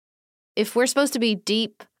if we're supposed to be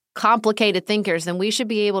deep, complicated thinkers, then we should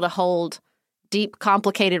be able to hold deep,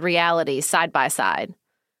 complicated realities side by side.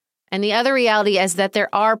 And the other reality is that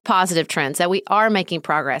there are positive trends, that we are making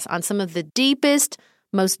progress on some of the deepest,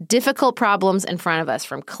 most difficult problems in front of us,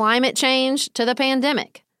 from climate change to the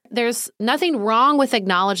pandemic. There's nothing wrong with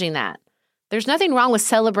acknowledging that. There's nothing wrong with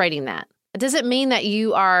celebrating that. It doesn't mean that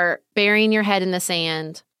you are burying your head in the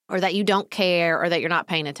sand or that you don't care or that you're not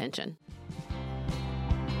paying attention.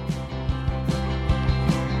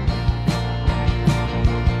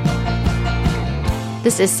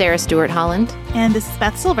 This is Sarah Stewart Holland. And this is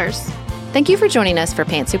Beth Silvers. Thank you for joining us for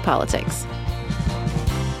Pantsuit Politics.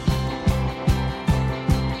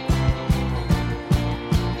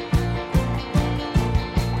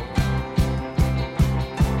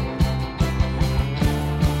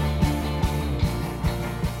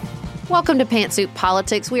 Welcome to Pantsuit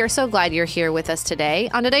Politics. We are so glad you're here with us today.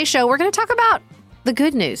 On today's show, we're going to talk about the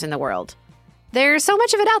good news in the world. There's so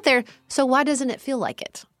much of it out there, so why doesn't it feel like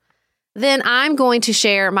it? Then I'm going to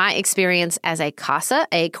share my experience as a CASA,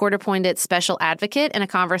 a court-appointed special advocate, in a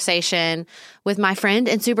conversation with my friend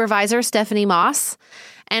and supervisor, Stephanie Moss.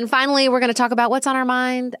 And finally, we're going to talk about what's on our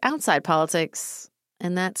mind outside politics,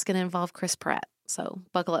 and that's going to involve Chris Pratt. So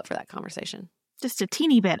buckle up for that conversation. Just a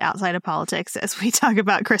teeny bit outside of politics as we talk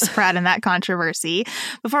about Chris Pratt and that controversy.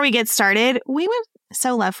 Before we get started, we would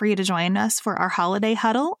so love for you to join us for our holiday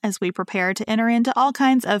huddle as we prepare to enter into all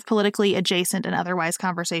kinds of politically adjacent and otherwise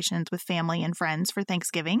conversations with family and friends for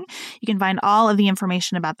Thanksgiving. You can find all of the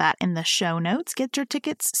information about that in the show notes. Get your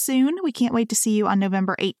tickets soon. We can't wait to see you on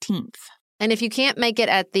November 18th. And if you can't make it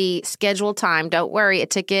at the scheduled time, don't worry. A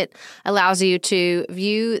ticket allows you to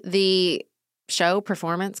view the show,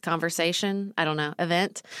 performance, conversation,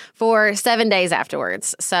 event for 7 days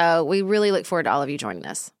afterwards. So we really look forward to all of you joining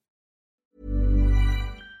us.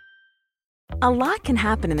 A lot can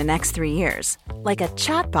happen in the next 3 years. Like a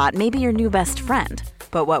chatbot may be your new best friend.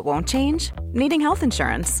 But what won't change? Needing health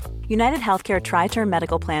insurance. United Healthcare Tri-Term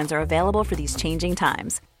Medical Plans are available for these changing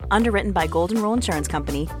times. Underwritten by Golden Rule Insurance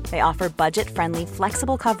Company, they offer budget-friendly,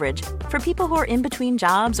 flexible coverage for people who are in between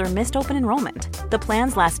jobs or missed open enrollment. The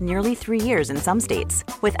plans last nearly 3 years in some states,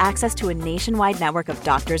 with access to a nationwide network of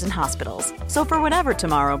doctors and hospitals. So for whatever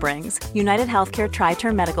tomorrow brings, United Healthcare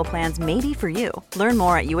Tri-Term Medical Plans may be for you. Learn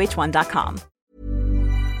more at uh1.com.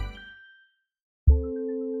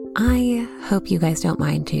 I hope you guys don't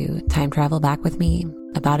mind to time travel back with me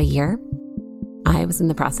about a year. I was in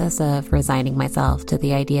the process of resigning myself to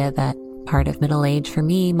the idea that part of middle age for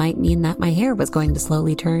me might mean that my hair was going to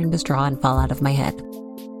slowly turn to straw and fall out of my head.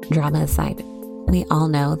 Drama aside, we all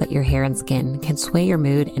know that your hair and skin can sway your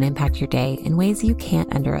mood and impact your day in ways you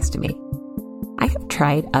can't underestimate. I have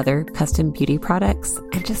tried other custom beauty products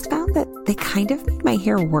and just found that they kind of made my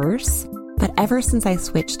hair worse. But ever since I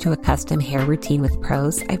switched to a custom hair routine with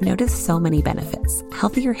Prose, I've noticed so many benefits.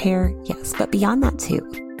 Healthier hair, yes, but beyond that too.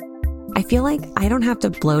 I feel like I don't have to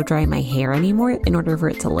blow dry my hair anymore in order for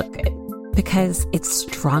it to look good, because it's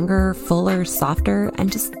stronger, fuller, softer,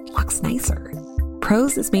 and just looks nicer.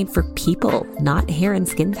 Prose is made for people, not hair and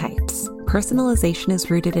skin types. Personalization is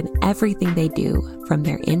rooted in everything they do, from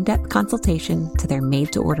their in-depth consultation to their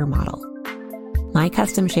made-to-order model. My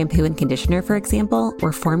custom shampoo and conditioner, for example,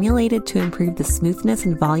 were formulated to improve the smoothness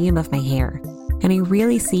and volume of my hair. And I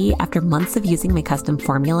really see, after months of using my custom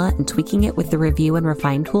formula and tweaking it with the Review and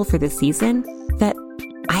Refine tool for this season, that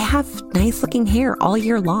I have nice looking hair all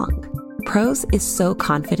year long. Prose is so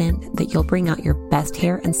confident that you'll bring out your best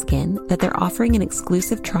hair and skin that they're offering an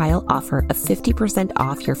exclusive trial offer of 50%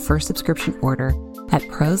 off your first subscription order at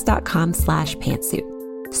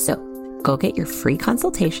prose.com/pantsuit. So go get your free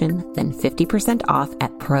consultation, then 50% off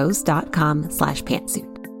at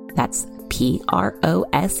prose.com/pantsuit. That's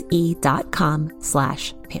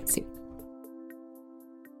prose.com/pantsuit.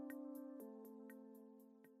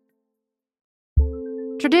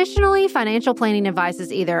 Traditionally, financial planning advice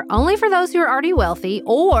is either only for those who are already wealthy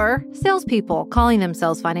or salespeople calling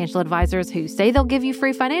themselves financial advisors who say they'll give you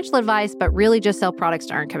free financial advice but really just sell products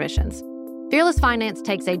to earn commissions. Fearless Finance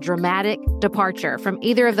takes a dramatic departure from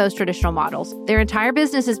either of those traditional models. Their entire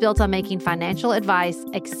business is built on making financial advice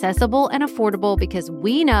accessible and affordable because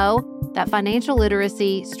we know that financial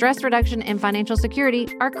literacy, stress reduction, and financial security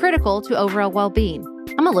are critical to overall well-being.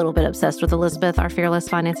 I'm a little bit obsessed with Elizabeth, our Fearless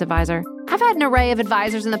Finance advisor. I've had an array of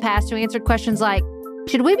advisors in the past who answered questions like,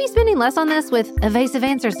 should we be spending less on this, with evasive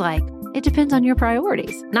answers like, it depends on your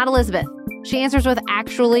priorities. Not Elizabeth. She answers with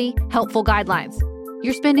actually helpful guidelines.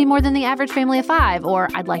 You're spending more than the average family of 5, or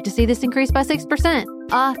I'd like to see this increase by 6%.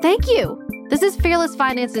 Thank you. This is Fearless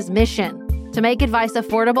Finance's mission, to make advice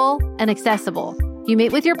affordable and accessible. You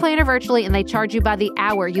meet with your planner virtually and they charge you by the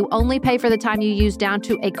hour. You only pay for the time you use down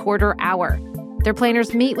to a quarter hour. Their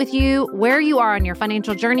planners meet with you where you are on your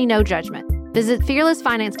financial journey, no judgment. Visit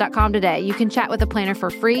fearlessfinance.com today. You can chat with a planner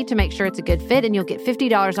for free to make sure it's a good fit, and you'll get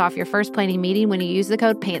 $50 off your first planning meeting when you use the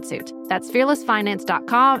code PANTSUIT. That's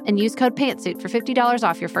fearlessfinance.com and use code PANTSUIT for $50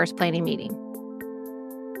 off your first planning meeting.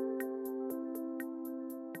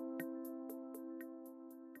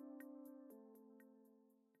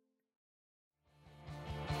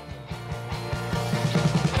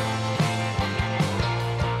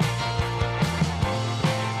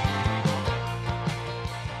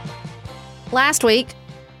 Last week,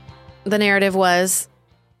 the narrative was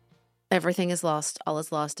everything is lost. All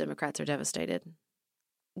is lost. Democrats are devastated.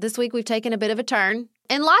 This week, we've taken a bit of a turn.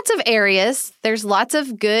 In lots of areas, there's lots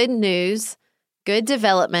of good news, good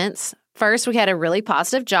developments. First, we had a really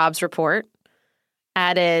positive jobs report,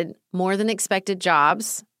 added more than expected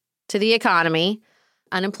jobs to the economy.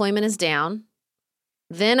 Unemployment is down.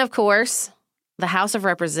 Then, of course, the House of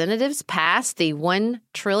Representatives passed the $1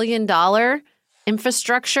 trillion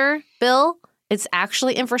infrastructure bill. It's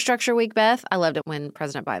actually Infrastructure Week, Beth. I loved it when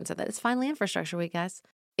President Biden said that. It's finally Infrastructure Week, guys.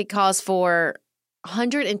 It calls for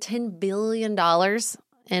 $110 billion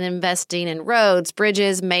in investing in roads,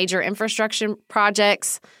 bridges, major infrastructure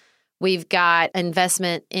projects. We've got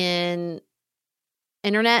investment in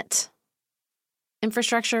internet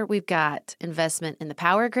infrastructure. We've got investment in the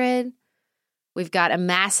power grid. We've got a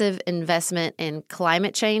massive investment in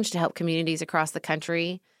climate change to help communities across the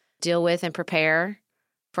country deal with and prepare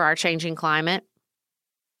for our changing climate.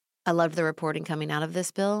 I loved the reporting coming out of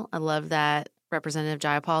this bill. I love that Representative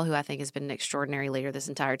Jayapal, who I think has been an extraordinary leader this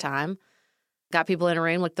entire time, got people in a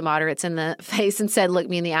room, looked the moderates in the face and said, look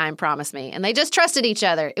me in the eye and promise me. And they just trusted each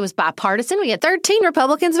other. It was bipartisan. We had 13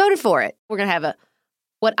 Republicans voted for it. We're going to have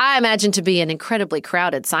what I imagine to be an incredibly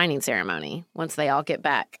crowded signing ceremony once they all get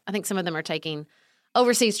back. I think some of them are taking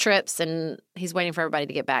overseas trips, and he's waiting for everybody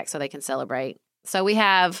to get back so they can celebrate. So we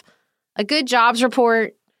have a good jobs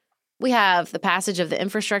report. We have the passage of the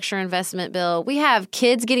infrastructure investment bill. We have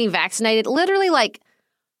kids getting vaccinated, literally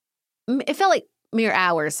it felt like mere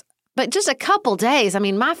hours, but just a couple days. I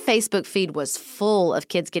mean, my Facebook feed was full of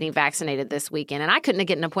kids getting vaccinated this weekend, and I couldn't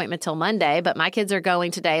get an appointment till Monday, but my kids are going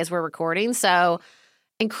today as we're recording. So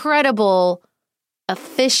incredible,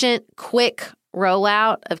 efficient, quick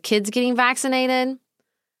rollout of kids getting vaccinated.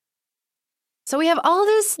 So we have all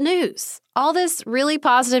this news, all this really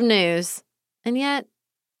positive news, and yet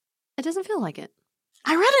it doesn't feel like it.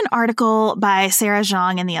 I read an article by Sarah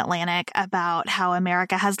Zhang in The Atlantic about how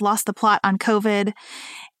America has lost the plot on COVID,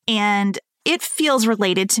 and it feels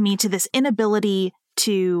related to me to this inability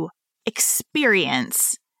to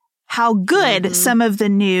experience how good some of the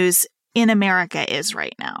news in America is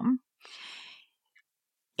right now.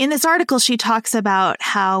 In this article, she talks about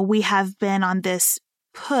how we have been on this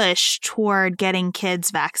push toward getting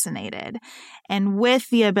kids vaccinated. And with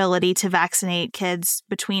the ability to vaccinate kids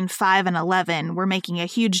between 5 and 11, we're making a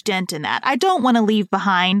huge dent in that. I don't want to leave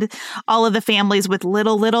behind all of the families with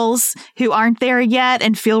littles who aren't there yet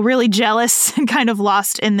and feel really jealous and kind of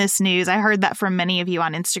lost in this news. I heard that from many of you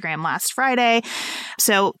on Instagram last Friday.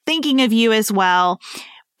 So thinking of you as well.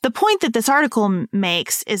 The point that this article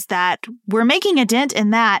makes is that we're making a dent in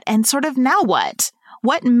that, and sort of now what?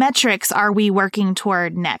 What metrics are we working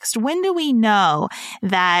toward next? When do we know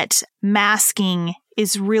that masking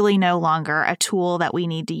is really no longer a tool that we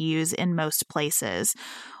need to use in most places?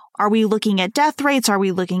 Are we looking at death rates? Are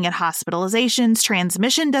we looking at hospitalizations?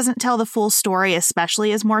 Transmission doesn't tell the full story,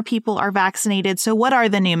 especially as more people are vaccinated. So what are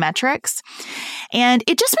the new metrics? And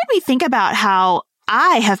it just made me think about how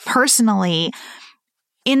I have personally,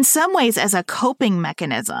 in some ways as a coping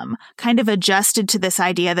mechanism, kind of adjusted to this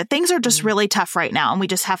idea that things are just really tough right now and we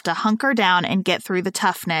just have to hunker down and get through the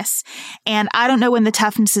toughness. And I don't know when the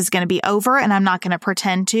toughness is going to be over, and I'm not going to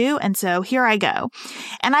pretend to. And so here I go.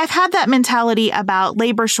 And I've had that mentality about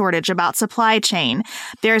labor shortage, about supply chain.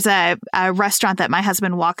 There's a restaurant that my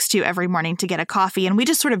husband walks to every morning to get a coffee, and we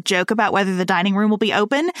just sort of joke about whether the dining room will be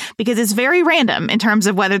open because it's very random in terms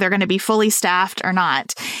of whether they're going to be fully staffed or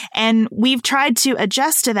not. And we've tried to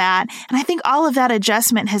adjust to that. And I think all of that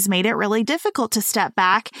adjustment has made it really difficult to step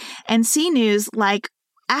back and see news like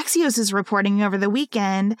Axios is reporting over the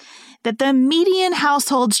weekend that the median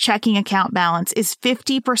household's checking account balance is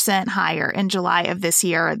 50% higher in July of this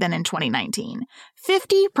year than in 2019.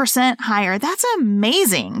 50% higher. That's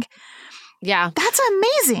amazing. Yeah. That's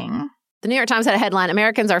amazing. The New York Times had a headline,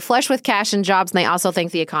 Americans are flush with cash and jobs, and they also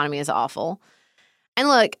think the economy is awful. And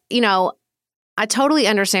look, I totally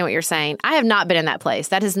understand what you're saying. I have not been in that place.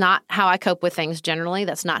 That is not how I cope with things generally.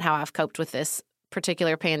 That's not how I've coped with this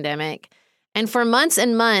particular pandemic. And for months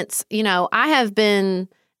and months, I have been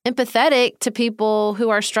empathetic to people who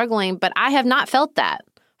are struggling, but I have not felt that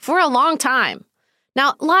for a long time.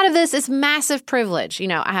 Now, a lot of this is massive privilege.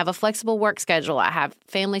 I have a flexible work schedule. I have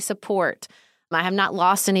family support. I have not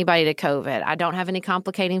lost anybody to COVID. I don't have any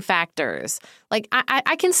complicating factors.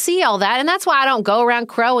 I can see all that. And that's why I don't go around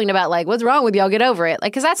crowing about what's wrong with y'all? Get over it.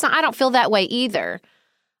 Because I don't feel that way either.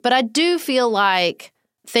 But I do feel like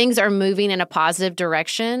things are moving in a positive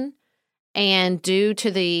direction. And due to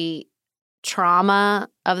the trauma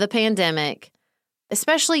of the pandemic,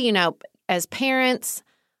 especially, as parents,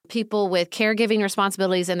 people with caregiving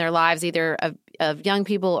responsibilities in their lives, either of young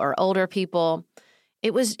people or older people,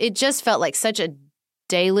 it just felt like such a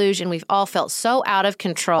deluge, and we've all felt so out of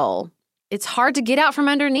control. It's hard to get out from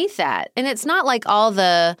underneath that. And it's not like all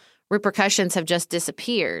the repercussions have just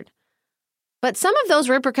disappeared. But some of those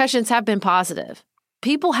repercussions have been positive.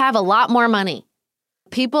 People have a lot more money.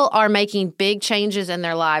 People are making big changes in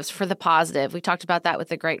their lives for the positive. We talked about that with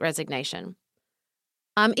the Great Resignation.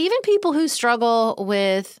 Even people who struggle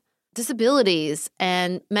with disabilities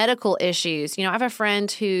and medical issues. I have a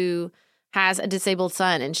friend who has a disabled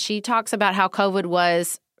son, and she talks about how COVID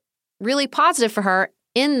was really positive for her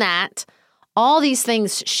in that all these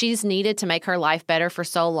things she's needed to make her life better for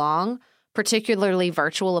so long, particularly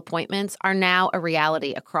virtual appointments, are now a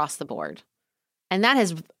reality across the board. And that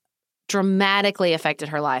has dramatically affected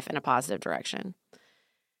her life in a positive direction.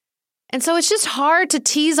 And so it's just hard to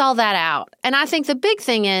tease all that out. And I think the big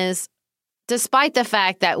thing is, despite the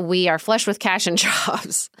fact that we are flush with cash and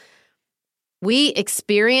jobs, we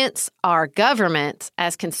experience our government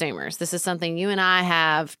as consumers. This is something you and I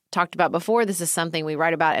have talked about before. This is something we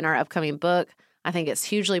write about in our upcoming book. I think it's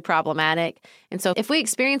hugely problematic. And so if we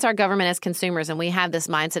experience our government as consumers and we have this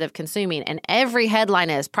mindset of consuming, and every headline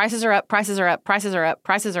is prices are up, prices are up, prices are up,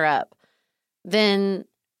 prices are up, then,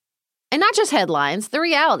 and not just headlines, the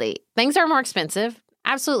reality, things are more expensive.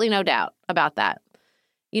 Absolutely no doubt about that.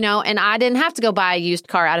 And I didn't have to go buy a used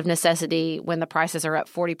car out of necessity when the prices are up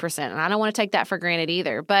 40%. And I don't want to take that for granted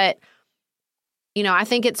either. But, I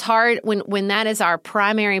think it's hard when that is our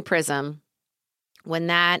primary prism, when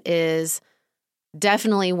that is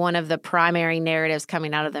definitely one of the primary narratives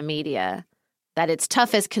coming out of the media, that it's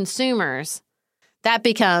tough as consumers, that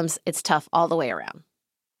becomes it's tough all the way around.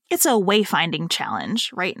 It's a wayfinding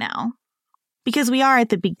challenge right now because we are at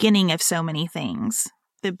the beginning of so many things.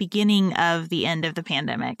 The beginning of the end of the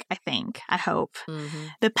pandemic, I hope. Mm-hmm.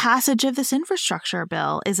 The passage of this infrastructure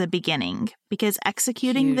bill is a beginning because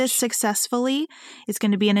executing this successfully is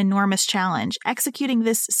going to be an enormous challenge. Executing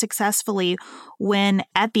this successfully when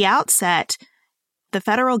at the outset, the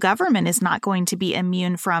federal government is not going to be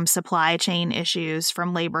immune from supply chain issues,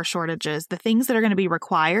 from labor shortages. The things that are going to be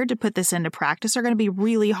required to put this into practice are going to be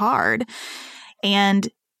really hard. And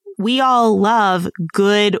we all love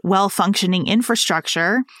good, well-functioning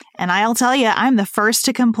infrastructure. And I'll tell you, I'm the first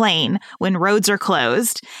to complain when roads are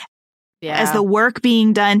closed as the work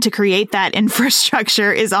being done to create that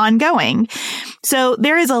infrastructure is ongoing. So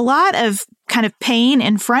there is a lot of kind of pain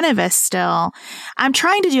in front of us still. I'm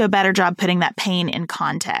trying to do a better job putting that pain in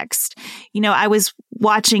context. I was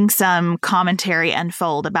watching some commentary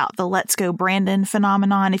unfold about the Let's Go Brandon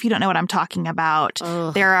phenomenon. If you don't know what I'm talking about,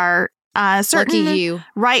 there are certain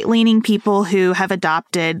right-leaning people who have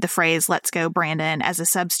adopted the phrase "Let's go Brandon" as a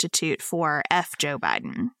substitute for F Joe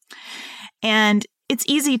Biden. And it's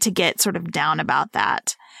easy to get sort of down about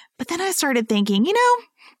that. But then I started thinking,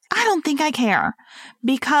 I don't think I care,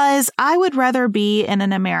 because I would rather be in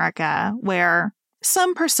an America where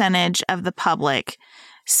some percentage of the public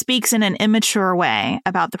speaks in an immature way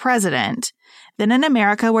about the president than in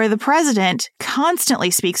America where the president constantly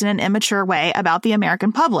speaks in an immature way about the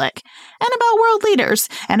American public and about world leaders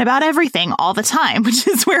and about everything all the time, which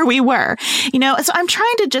is where we were. So I'm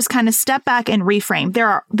trying to just kind of step back and reframe.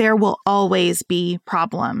 There will always be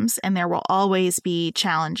problems and there will always be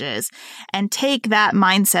challenges, and take that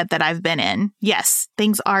mindset that I've been in. Yes,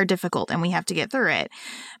 things are difficult and we have to get through it,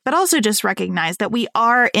 but also just recognize that we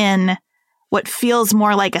are in what feels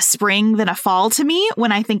more like a spring than a fall to me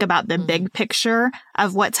when I think about the big picture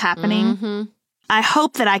of what's happening. Mm-hmm. I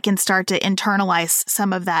hope that I can start to internalize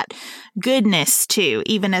some of that goodness too,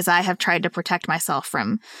 even as I have tried to protect myself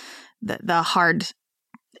from the hard.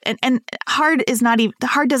 And hard is not even, the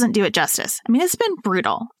hard doesn't do it justice. I mean, it's been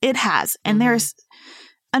brutal. It has. And there's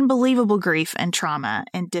unbelievable grief and trauma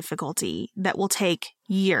and difficulty that will take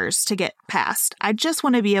years to get past. I just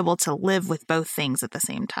want to be able to live with both things at the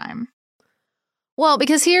same time. Well,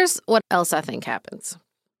 because here's what else I think happens.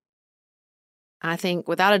 I think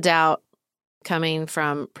without a doubt, coming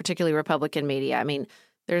from particularly Republican media, I mean,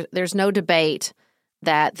 there's no debate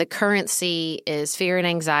that the currency is fear and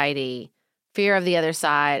anxiety, fear of the other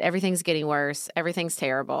side, everything's getting worse, everything's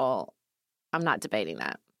terrible. I'm not debating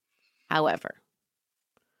that. However,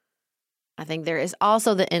 I think there is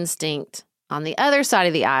also the instinct on the other side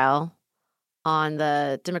of the aisle, on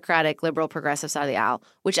the Democratic, liberal, progressive side of the aisle,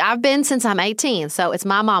 which I've been since I'm 18. So it's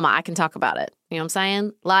my mama. I can talk about it. You know what I'm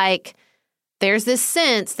saying? Like, there's this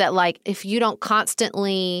sense that, like, if you don't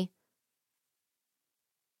constantly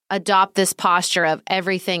adopt this posture of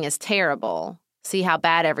everything is terrible, see how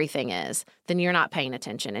bad everything is, then you're not paying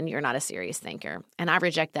attention and you're not a serious thinker. And I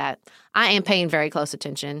reject that. I am paying very close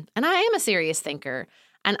attention and I am a serious thinker.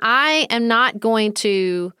 And I am not going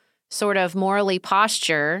to sort of morally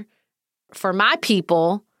posture for my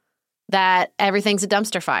people that everything's a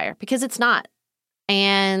dumpster fire, because it's not.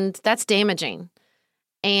 And that's damaging.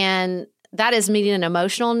 And that is meeting an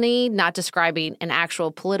emotional need, not describing an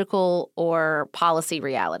actual political or policy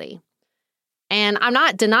reality. And I'm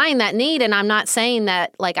not denying that need, and I'm not saying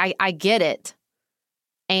that, like, I get it.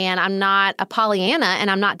 And I'm not a Pollyanna, and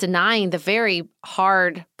I'm not denying the very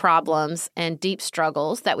hard problems and deep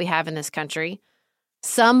struggles that we have in this country,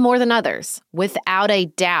 some more than others, without a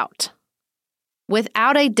doubt.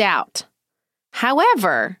 Without a doubt.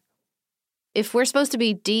 However, if we're supposed to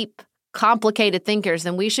be deep, complicated thinkers,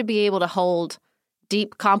 then we should be able to hold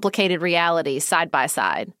deep, complicated realities side by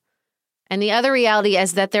side. And the other reality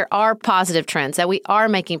is that there are positive trends, that we are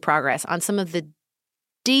making progress on some of the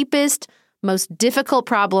deepest, most difficult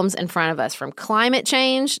problems in front of us, from climate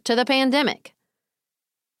change to the pandemic.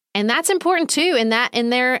 And that's important too.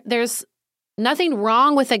 There's nothing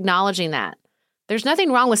wrong with acknowledging that. There's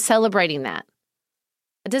nothing wrong with celebrating that.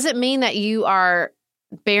 It doesn't mean that you are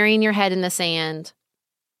burying your head in the sand,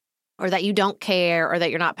 or that you don't care, or that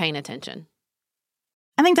you're not paying attention.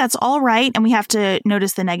 I think that's all right. And we have to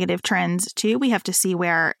notice the negative trends too. We have to see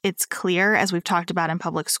where it's clear, as we've talked about in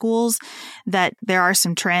public schools, that there are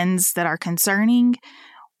some trends that are concerning.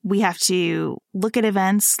 We have to look at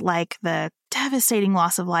events like the devastating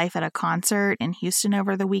loss of life at a concert in Houston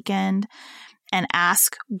over the weekend and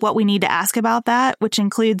ask what we need to ask about that, which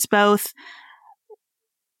includes both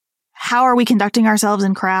how are we conducting ourselves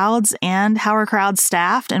in crowds, and how are crowds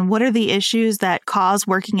staffed, and what are the issues that cause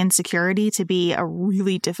working in security to be a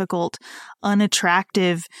really difficult,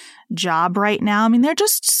 unattractive job right now. I mean, there are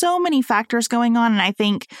just so many factors going on. And I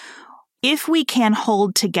think if we can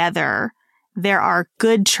hold together, there are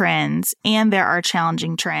good trends and there are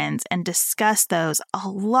challenging trends, and discuss those a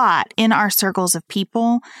lot in our circles of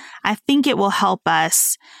people, I think it will help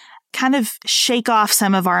us kind of shake off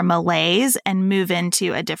some of our malaise and move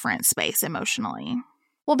into a different space emotionally.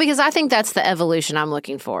 Well, because I think that's the evolution I'm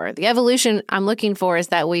looking for. The evolution I'm looking for is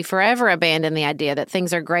that we forever abandon the idea that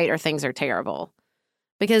things are great or things are terrible,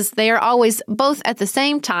 because they are always both at the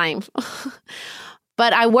same time.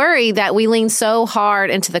 But I worry that we lean so hard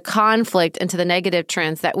into the conflict, into the negative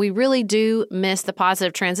trends, that we really do miss the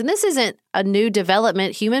positive trends. And this isn't a new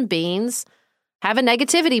development. Human beings have a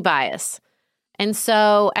negativity bias. And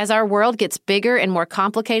so as our world gets bigger and more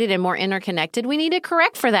complicated and more interconnected, we need to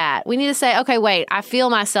correct for that. We need to say, okay, wait, I feel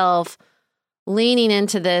myself leaning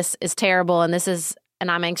into this is terrible, and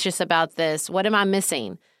I'm anxious about this. What am I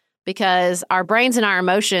missing? Because our brains and our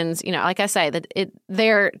emotions, like I say,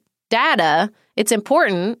 they're data. It's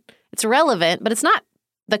important, it's relevant, but it's not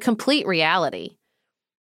the complete reality.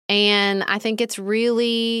 And I think it's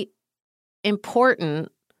really important,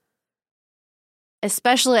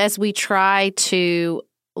 especially as we try to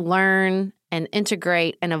learn and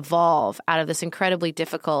integrate and evolve out of this incredibly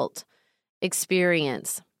difficult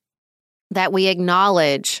experience, that we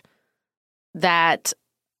acknowledge that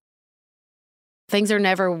things are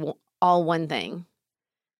never all one thing,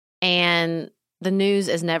 and the news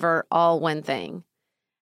is never all one thing.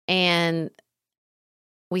 And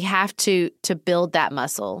we have to build that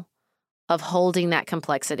muscle of holding that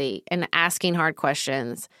complexity and asking hard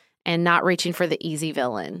questions and not reaching for the easy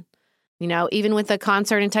villain. Even with the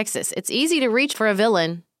concert in Texas, it's easy to reach for a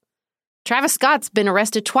villain. Travis Scott's been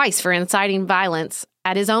arrested twice for inciting violence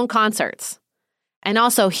at his own concerts. And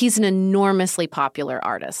also, he's an enormously popular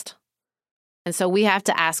artist. And so we have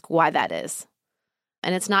to ask why that is.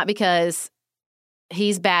 And it's not because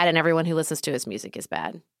he's bad and everyone who listens to his music is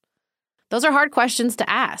bad. Those are hard questions to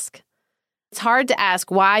ask. It's hard to ask,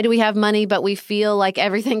 why do we have money but we feel like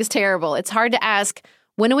everything is terrible? It's hard to ask,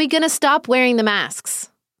 when are we going to stop wearing the masks?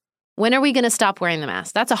 When are we going to stop wearing the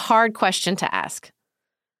masks? That's a hard question to ask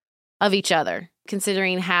of each other,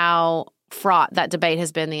 considering how fraught that debate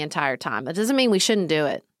has been the entire time. It doesn't mean we shouldn't do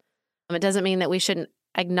it. It doesn't mean that we shouldn't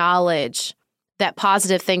acknowledge that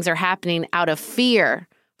positive things are happening out of fear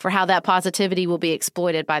for how that positivity will be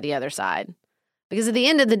exploited by the other side. Because at the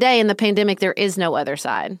end of the day, in the pandemic, there is no other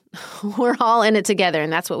side. We're all in it together,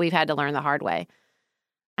 and that's what we've had to learn the hard way.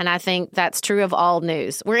 And I think that's true of all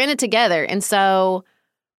news. We're in it together. And so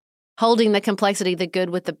holding the complexity, the good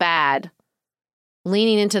with the bad,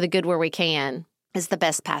 leaning into the good where we can is the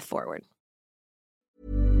best path forward.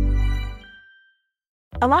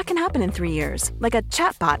 A lot can happen in 3 years, like a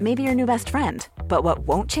chatbot may be your new best friend. But what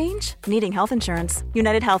won't change? Needing health insurance.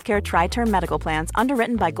 United Healthcare Tri-Term Medical Plans,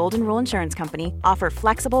 underwritten by Golden Rule Insurance Company, offer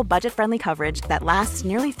flexible, budget-friendly coverage that lasts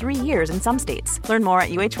nearly 3 years in some states. Learn more at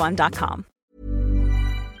uh1.com.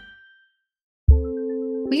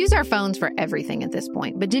 We use our phones for everything at this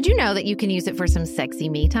point, but did you know that you can use it for some sexy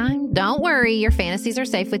me time? Don't worry, your fantasies are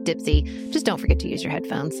safe with Dipsea. Just don't forget to use your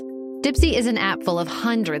headphones. Dipsea is an app full of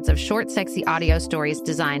hundreds of short, sexy audio stories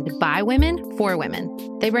designed by women for women.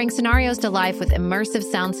 They bring scenarios to life with immersive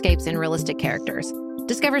soundscapes and realistic characters.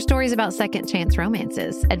 Discover stories about second chance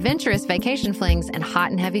romances, adventurous vacation flings, and hot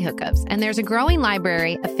and heavy hookups. And there's a growing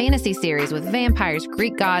library of fantasy series with vampires,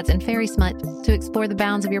 Greek gods, and fairy smut to explore the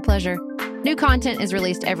bounds of your pleasure. New content is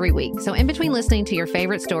released every week, so in between listening to your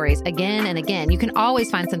favorite stories again and again, you can always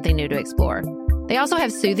find something new to explore. They also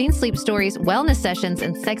have soothing sleep stories, wellness sessions,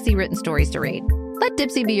 and sexy written stories to read. Let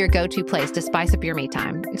Dipsea be your go-to place to spice up your me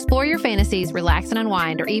time. Explore your fantasies, relax and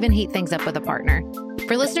unwind, or even heat things up with a partner.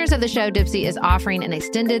 For listeners of the show, Dipsea is offering an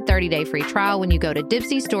extended 30-day free trial when you go to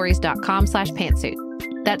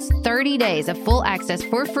dipseastories.com/pantsuit. That's 30 days of full access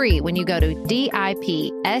for free when you go to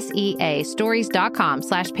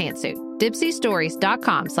dipseastories.com/pantsuit.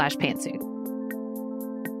 dipseastories.com/pantsuit.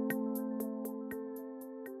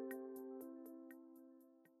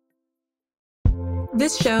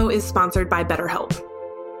 This show is sponsored by BetterHelp.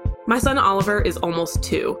 My son Oliver is almost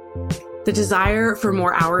 2. The desire for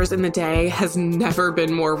more hours in the day has never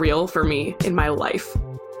been more real for me in my life.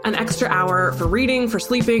 An extra hour for reading, for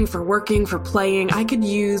sleeping, for working, for playing, I could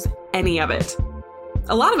use any of it.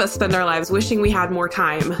 A lot of us spend our lives wishing we had more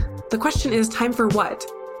time. The question is, time for what?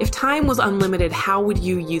 If time was unlimited, how would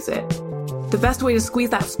you use it? The best way to squeeze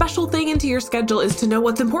that special thing into your schedule is to know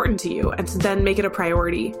what's important to you and to then make it a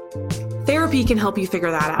priority. Therapy can help you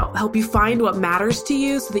figure that out, help you find what matters to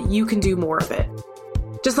you so that you can do more of it.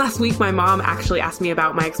 Just last week, my mom actually asked me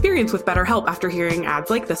about my experience with BetterHelp after hearing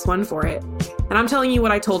ads like this one for it. And I'm telling you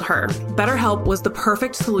what I told her. BetterHelp was the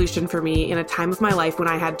perfect solution for me in a time of my life when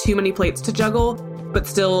I had too many plates to juggle, but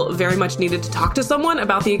still very much needed to talk to someone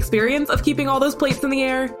about the experience of keeping all those plates in the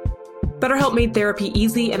air. BetterHelp made therapy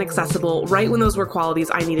easy and accessible right when those were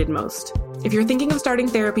qualities I needed most. If you're thinking of starting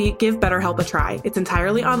therapy, give BetterHelp a try. It's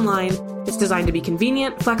entirely online. It's designed to be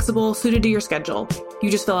convenient, flexible, suited to your schedule.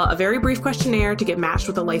 You just fill out a very brief questionnaire to get matched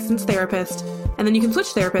with a licensed therapist, and then you can switch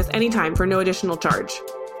therapists anytime for no additional charge.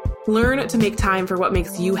 Learn to make time for what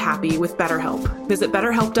makes you happy with BetterHelp. Visit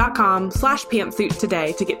betterhelp.com/pantsuit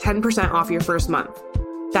today to get 10% off your first month.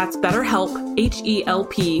 That's BetterHelp,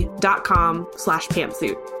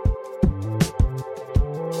 HELP.com/pantsuit.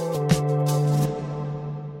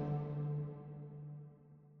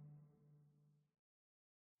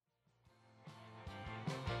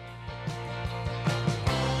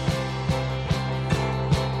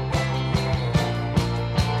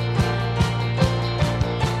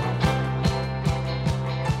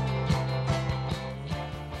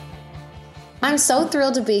 I'm so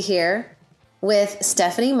thrilled to be here with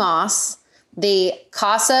Stephanie Moss, the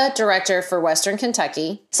CASA director for Western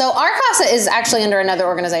Kentucky. So our CASA is actually under another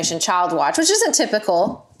organization, Child Watch, which isn't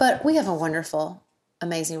typical, but we have a wonderful,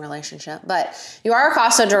 amazing relationship. But you are a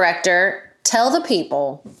CASA director. Tell the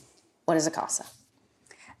people, what is a CASA?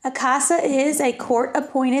 A CASA is a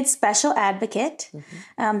court-appointed special advocate.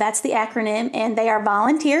 That's the acronym, and they are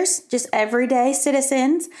volunteers, just everyday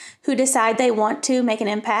citizens who decide they want to make an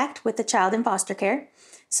impact with the child in foster care.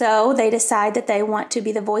 So they decide that they want to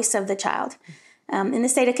be the voice of the child. In the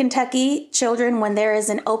state of Kentucky, children, when there is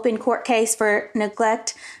an open court case for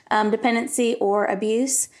neglect, dependency, or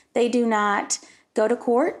abuse, they do not go to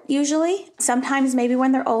court usually. Sometimes maybe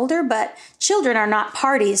when they're older, but children are not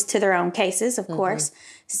parties to their own cases, of course.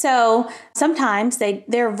 So sometimes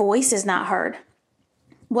their voice is not heard.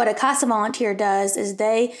 What a CASA volunteer does is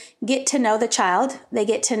they get to know the child, they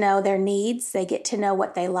get to know their needs, they get to know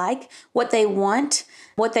what they like, what they want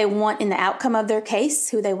in the outcome of their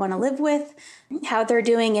case, who they want to live with, how they're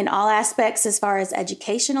doing in all aspects as far as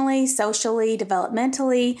educationally, socially,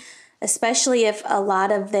 developmentally, especially if a lot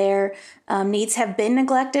of their needs have been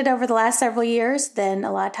neglected over the last several years, then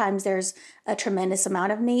a lot of times there's a tremendous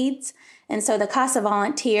amount of needs. And so the CASA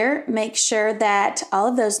volunteer makes sure that all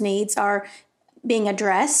of those needs are being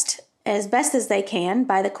addressed as best as they can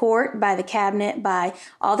by the court, by the cabinet, by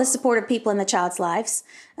all the supportive people in the child's lives.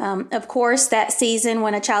 Of course, that season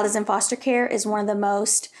when a child is in foster care is one of the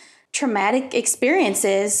most traumatic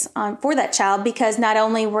experiences for that child, because not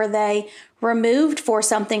only were they removed for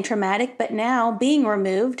something traumatic, but now being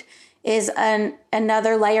removed is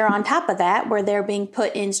another layer on top of that, where they're being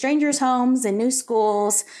put in strangers' homes and new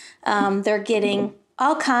schools. They're getting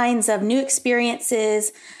all kinds of new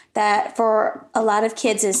experiences that for a lot of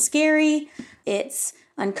kids is scary. It's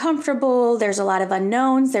uncomfortable. There's a lot of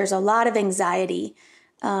unknowns. There's a lot of anxiety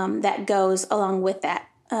that goes along with that.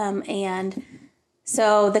 And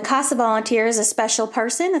so the CASA volunteer is a special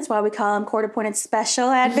person. That's why we call them court-appointed special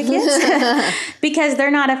advocates, because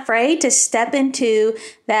they're not afraid to step into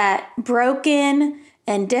that broken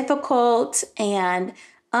and difficult and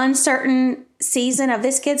uncertain season of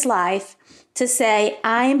this kid's life to say,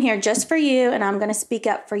 I am here just for you, and I'm going to speak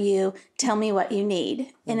up for you. Tell me what you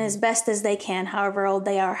need. And as best as they can, however old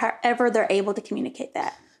they are, however they're able to communicate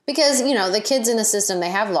that. Because, the kids in the system, they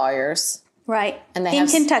have lawyers. Right. And they in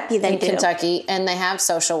Kentucky, they do. In Kentucky, and they have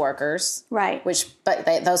social workers. Right.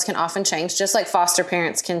 But those can often change, just like foster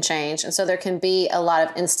parents can change. And so there can be a lot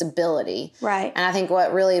of instability. Right. And I think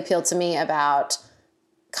what really appealed to me about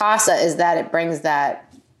CASA is that it brings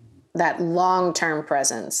that long-term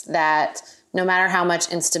presence, that no matter how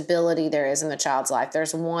much instability there is in the child's life,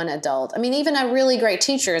 there's one adult. I mean, even a really great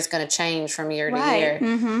teacher is going to change from year to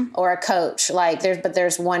year, or a coach. But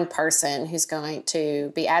there's one person who's going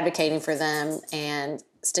to be advocating for them and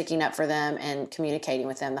sticking up for them and communicating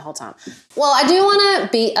with them the whole time. Well, I do want to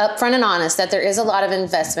be upfront and honest that there is a lot of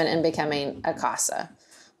investment in becoming a CASA.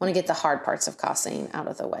 I want to get the hard parts of CASAing out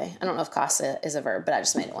of the way. I don't know if CASA is a verb, but I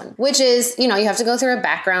just made it one. Which is, you have to go through a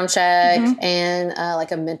background check and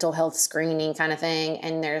like a mental health screening kind of thing.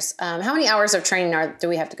 And there's, how many hours of training do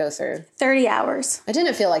we have to go through? 30 hours. I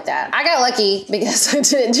didn't feel like that. I got lucky because I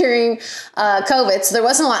did it during COVID, so there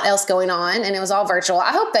wasn't a lot else going on, and it was all virtual.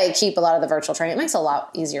 I hope they keep a lot of the virtual training. It makes it a lot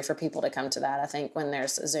easier for people to come to that, I think, when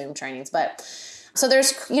there's Zoom trainings. But so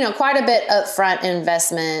there's, quite a bit upfront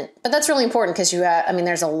investment, but that's really important because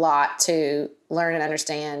there's a lot to learn and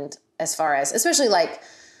understand as far as, especially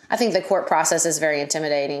I think the court process is very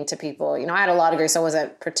intimidating to people. I had a law degree, so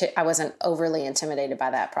I wasn't overly intimidated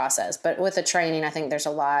by that process. But with the training, I think there's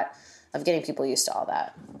a lot of getting people used to all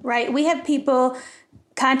that. Right. We have people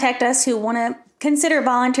contact us who want to consider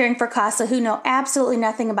volunteering for CASA who know absolutely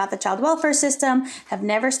nothing about the child welfare system, have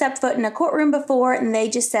never stepped foot in a courtroom before, and they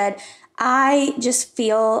just said, I just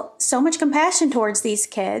feel so much compassion towards these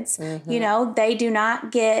kids. They do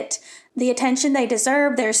not get the attention they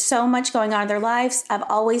deserve. There's so much going on in their lives. I've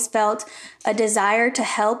always felt a desire to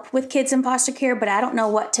help with kids in foster care, but I don't know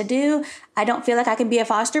what to do. I don't feel like I can be a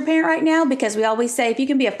foster parent right now, because we always say if you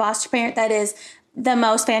can be a foster parent, that is the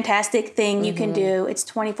most fantastic thing you can do. It's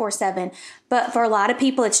 24/7. But for a lot of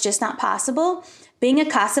people, it's just not possible. Being a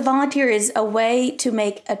CASA volunteer is a way to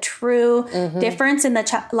make a true difference in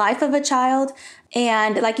the life of a child.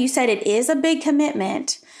 And like you said, it is a big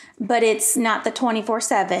commitment, but it's not the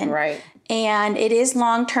 24/7. Right. And it is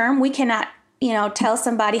long-term. We cannot, tell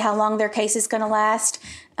somebody how long their case is going to last.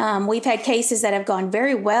 We've had cases that have gone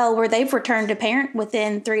very well where they've returned to parent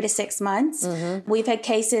within 3 to 6 months. We've had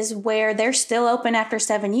cases where they're still open after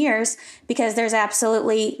 7 years because there's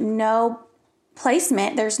absolutely no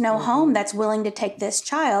placement. There's no home that's willing to take this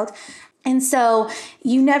child. And so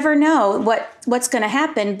you never know what's going to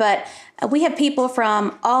happen. But we have people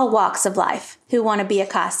from all walks of life who want to be a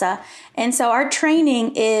CASA. And so our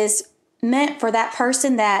training is meant for that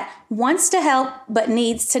person that wants to help but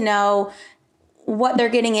needs to know what they're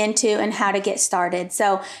getting into and how to get started.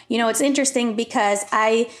 So, it's interesting because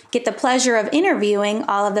I get the pleasure of interviewing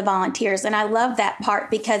all of the volunteers, and I love that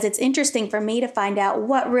part because it's interesting for me to find out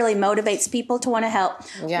what really motivates people to want to help.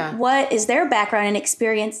 Yeah. What is their background and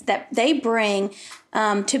experience that they bring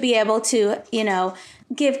to be able to,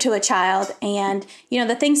 give to a child. And,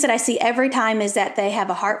 the things that I see every time is that they have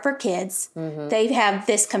a heart for kids. They have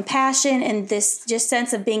this compassion and this just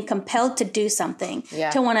sense of being compelled to do something,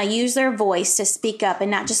 to want to use their voice to speak up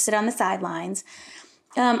and not just sit on the sidelines.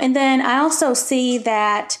 And then I also see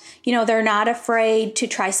that, they're not afraid to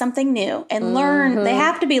try something new and learn. They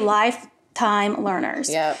have to be lifetime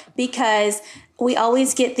learners because we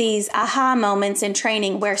always get these aha moments in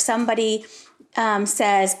training where somebody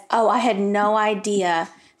says, oh, I had no idea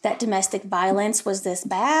that domestic violence was this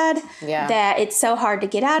bad, that it's so hard to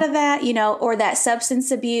get out of that, or that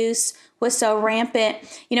substance abuse was so rampant.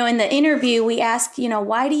 In the interview, we ask,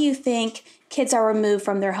 why do you think kids are removed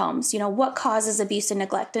from their homes. What causes abuse and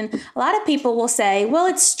neglect? And a lot of people will say, well,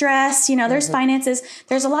 it's stress, there's finances.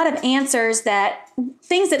 There's a lot of answers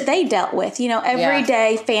things that they dealt with,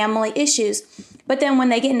 everyday family issues. But then when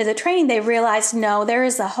they get into the training, they realize, no, there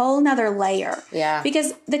is a whole nother layer. Yeah.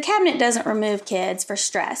 Because the cabinet doesn't remove kids for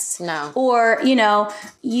stress. No. Or,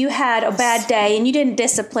 you had a bad day and you didn't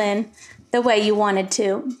discipline the way you wanted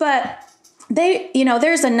to. But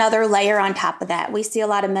there's another layer on top of that. We see a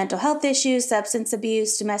lot of mental health issues, substance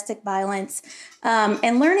abuse, domestic violence,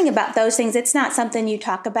 and learning about those things. It's not something you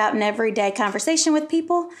talk about in everyday conversation with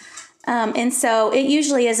people. And so it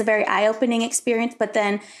usually is a very eye-opening experience. But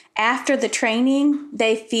then after the training,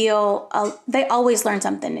 they always learn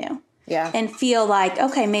something new. Yeah. And feel like,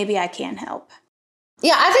 okay, maybe I can help.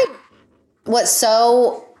 Yeah, I think what's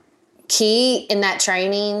so key in that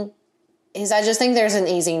training is I just think there's an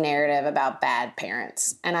easy narrative about bad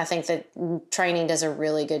parents. And I think that training does a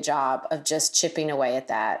really good job of just chipping away at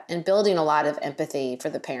that and building a lot of empathy for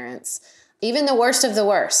the parents. Even the worst of the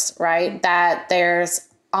worst, right? That there's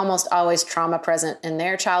almost always trauma present in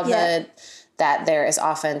their childhood, that there is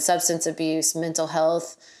often substance abuse, mental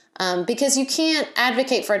health, because you can't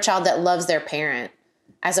advocate for a child that loves their parent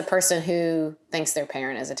as a person who thinks their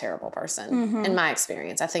parent is a terrible person. In my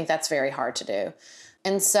experience, I think that's very hard to do.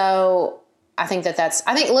 And so I think I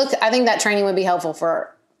think that training would be helpful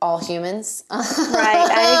for all humans. Right,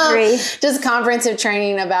 I agree. Just comprehensive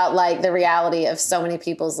training about like the reality of so many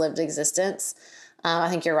people's lived existence. I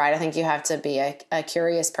think you're right. I think you have to be a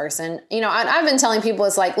curious person. I've been telling people,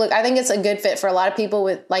 it's like, look, I think it's a good fit for a lot of people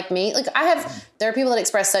with like me. Like there are people that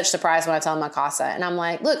express such surprise when I tell them my CASA, and I'm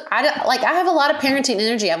like, look, I have a lot of parenting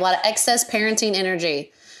energy. I have a lot of excess parenting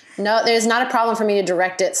energy. No, there's not a problem for me to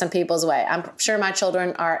direct it some people's way. I'm sure my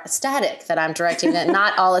children are ecstatic that I'm directing it,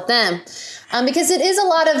 not all at them, because it is a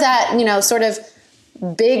lot of that, sort of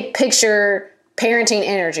big picture parenting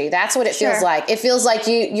energy. That's what it feels like. It feels like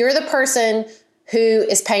you're the person who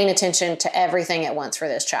is paying attention to everything at once for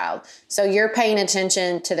this child. So you're paying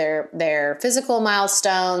attention to their physical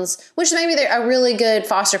milestones, which maybe a really good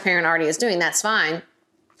foster parent already is doing. That's fine.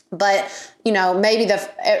 But, maybe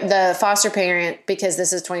the foster parent, because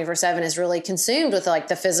this is 24/7, is really consumed with like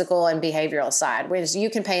the physical and behavioral side, whereas you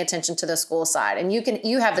can pay attention to the school side, and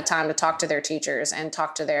you have the time to talk to their teachers and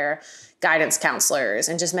talk to their guidance counselors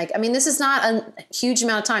and just this is not a huge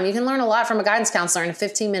amount of time. You can learn a lot from a guidance counselor in a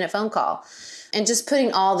 15-minute phone call. And just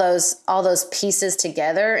putting all those pieces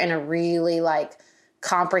together in a really like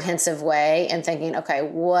comprehensive way and thinking, okay,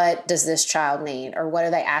 what does this child need? Or what are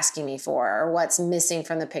they asking me for? Or what's missing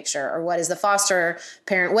from the picture? Or what is the foster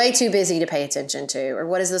parent way too busy to pay attention to? Or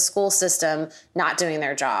what is the school system not doing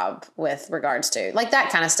their job with regards to? Like that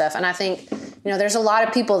kind of stuff. And I think, there's a lot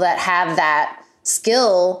of people that have that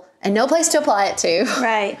skill and no place to apply it to.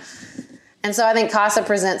 Right. And so I think CASA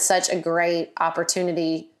presents such a great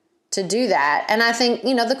opportunity to do that. And I think,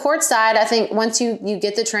 the court side, I think once you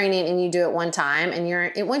get the training and you do it one time and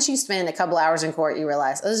once you spend a couple hours in court, you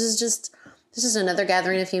realize, this is another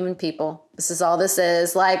gathering of human people. This is all this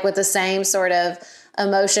is, like with the same sort of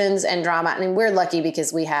emotions and drama. I mean, we're lucky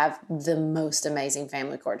because we have the most amazing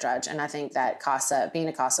family court judge. And I think that being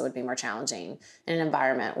a CASA would be more challenging in an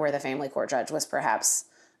environment where the family court judge was perhaps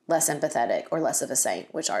less empathetic or less of a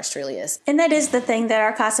saint, which ours truly is. And that is the thing that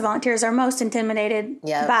our CASA volunteers are most intimidated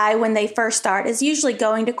by when they first start, is usually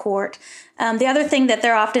going to court. The other thing that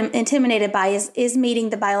they're often intimidated by is meeting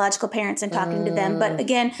the biological parents and talking to them. But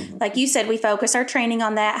again, like you said, we focus our training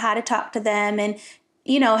on that, how to talk to them and,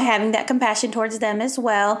 having that compassion towards them as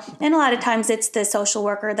well. And a lot of times it's the social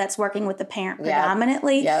worker that's working with the parent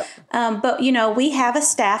predominantly. Yep. But, we have a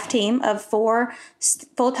staff team of 4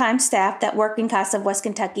 full-time staff that work in CASA of West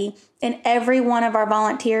Kentucky. And every one of our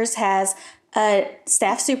volunteers has a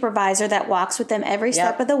staff supervisor that walks with them every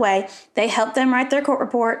step of the way. They help them write their court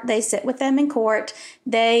report. They sit with them in court.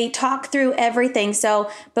 They talk through everything. So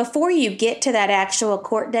before you get to that actual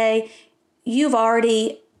court day, you've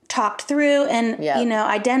already talked through and,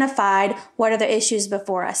 identified what are the issues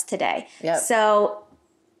before us today. Yep. So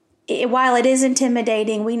while it is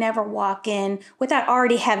intimidating, we never walk in without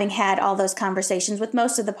already having had all those conversations with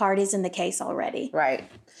most of the parties in the case already. Right.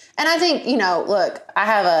 And I think, look, I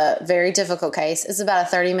have a very difficult case. It's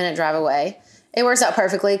about a 30-minute drive away. It works out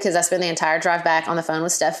perfectly because I spend the entire drive back on the phone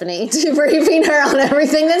with Stephanie, debriefing her on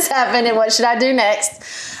everything that's happened and what should I do next.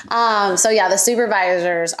 The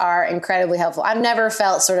supervisors are incredibly helpful. I've never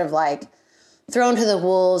felt sort of like thrown to the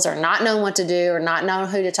wolves or not known what to do or not known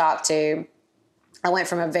who to talk to. I went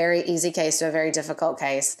from a very easy case to a very difficult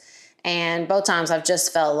case. And both times I've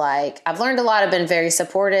just felt like I've learned a lot. I've been very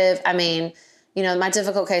supportive. I mean, You know, my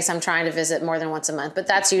difficult case, I'm trying to visit more than once a month, but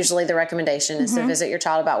that's usually the recommendation is to visit your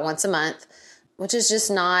child about once a month, which is just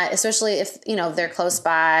not, especially if, you know, they're close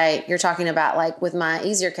by. You're talking about like with my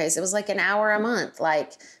easier case, it was like an hour a month,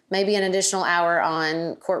 like maybe an additional hour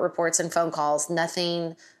on court reports and phone calls,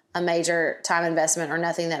 nothing a major time investment or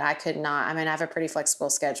nothing that I could not. I mean, I have a pretty flexible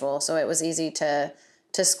schedule, so it was easy to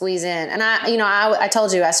squeeze in. And I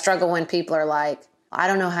told you I struggle when people are like, I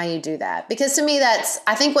don't know how you do that. Because to me,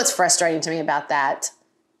 I think what's frustrating to me about that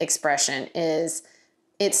expression is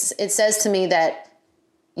it says to me that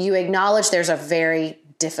you acknowledge there's a very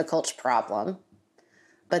difficult problem,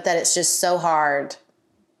 but that it's just so hard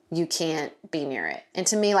you can't be near it. And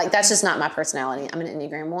to me, like, that's just not my personality. I'm an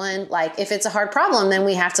Enneagram 1. Like, if it's a hard problem, then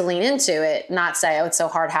we have to lean into it, not say, oh, it's so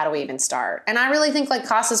hard, how do we even start? And I really think like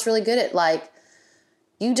CASA's really good at like,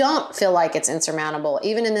 you don't feel like it's insurmountable.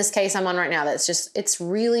 Even in this case I'm on right now, it's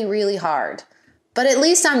really, really hard. But at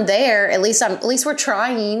least I'm there. At least we're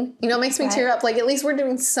trying. You know, it makes me tear up. Like, at least we're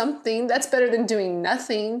doing something. That's better than doing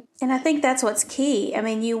nothing. And I think that's what's key. I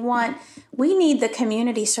mean, we need the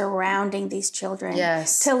community surrounding these children.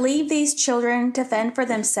 Yes. To leave these children to fend for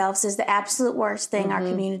themselves is the absolute worst thing our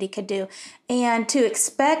community could do. And to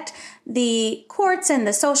expect the courts and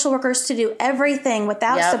the social workers to do everything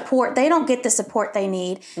without support, they don't get the support they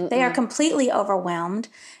need. They are completely overwhelmed.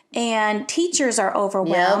 And teachers are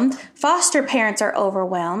overwhelmed. Yep. Foster parents are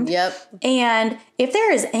overwhelmed. Yep. And if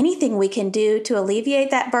there is anything we can do to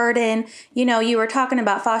alleviate that burden, you know, you were talking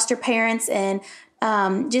about foster parents and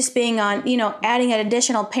just being on, you know, adding an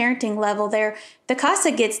additional parenting level there. The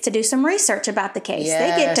CASA gets to do some research about the case.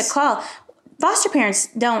 Yes. They get to call. Foster parents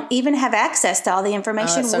don't even have access to all the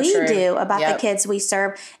information we do about the kids we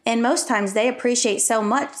serve. And most times they appreciate so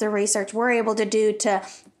much the research we're able to do to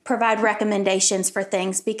provide recommendations for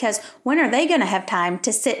things, because when are they going to have time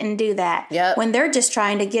to sit and do that? Yep. When they're just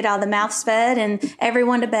trying to get all the mouths fed and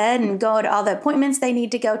everyone to bed and go to all the appointments they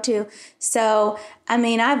need to go to. So, I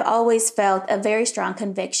mean, I've always felt a very strong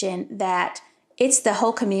conviction that it's the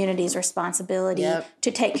whole community's responsibility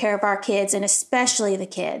to take care of our kids, and especially the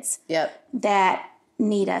kids that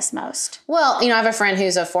need us most. Well, you know, I have a friend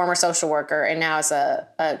who's a former social worker and now is a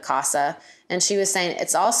CASA. And she was saying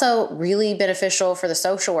it's also really beneficial for the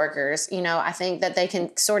social workers. You know, I think that they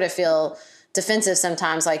can sort of feel defensive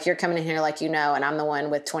sometimes, like you're coming in here like, you know, and I'm the one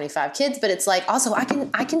with 25 kids. But it's like, also, I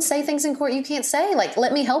can say things in court you can't say. Like,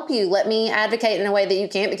 let me help you. Let me advocate in a way that you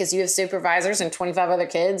can't, because you have supervisors and 25 other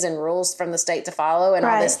kids and rules from the state to follow and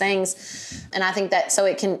all these things. And I think that so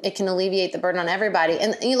it can alleviate the burden on everybody.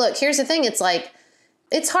 And you look, here's the thing. It's like,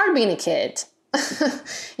 it's hard being a kid.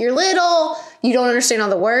 You're little, you don't understand all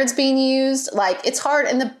the words being used. Like, it's hard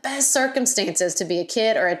in the best circumstances to be a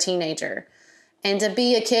kid or a teenager. And to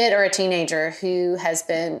be a kid or a teenager who has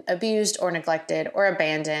been abused or neglected or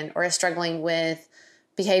abandoned or is struggling with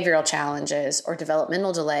behavioral challenges or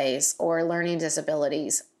developmental delays or learning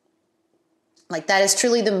disabilities, like, that is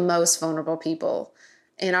truly the most vulnerable people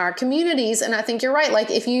in our communities. And I think you're right. Like,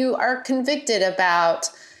 if you are convicted about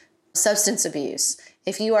substance abuse,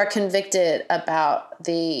 if you are convicted about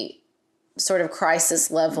the sort of crisis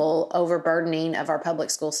level overburdening of our public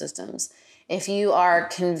school systems, if you are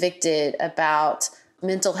convicted about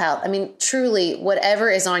mental health, I mean, truly, whatever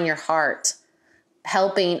is on your heart,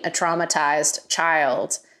 helping a traumatized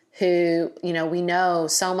child who, you know, we know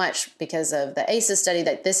so much because of the ACEs study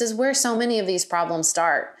that this is where so many of these problems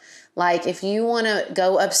start. Like, if you want to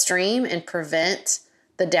go upstream and prevent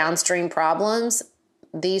the downstream problems,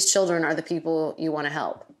 these children are the people you want to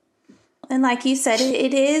help. And like you said,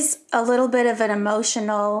 it is a little bit of an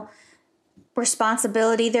emotional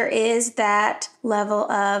responsibility. There is that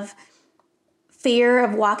level of fear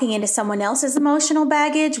of walking into someone else's emotional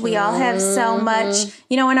baggage. We all have so much,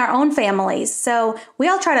 you know, in our own families. So we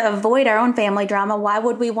all try to avoid our own family drama. Why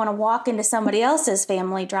would we want to walk into somebody else's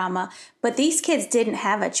family drama? But these kids didn't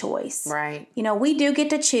have a choice. Right. You know, we do get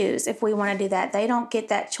to choose if we want to do that. They don't get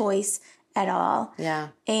that choice at all. Yeah.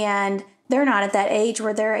 And they're not at that age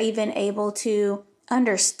where they're even able to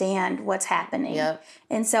understand what's happening. Yep.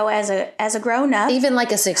 And so as a grown up, even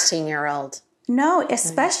like a 16-year-old. No,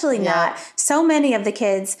 especially not. So many of the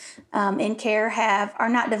kids in care are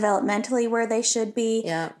not developmentally where they should be.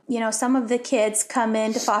 Yeah. You know, some of the kids come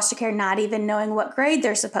into foster care not even knowing what grade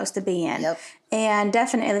they're supposed to be in. Yep. And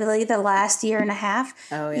definitely the last year and a half,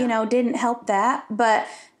 you know, didn't help that. But,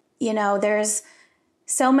 you know, there's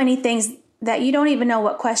so many things that you don't even know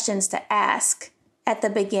what questions to ask at the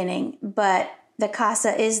beginning. But the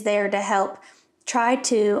CASA is there to help try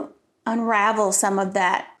to unravel some of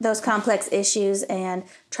those complex issues and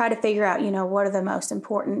try to figure out, you know, what are the most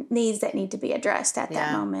important needs that need to be addressed at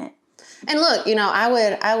that moment. And look,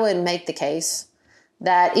 I would make the case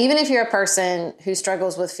that even if you're a person who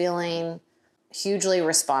struggles with feeling hugely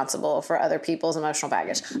responsible for other people's emotional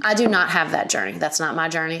baggage, I do not have that journey. That's not my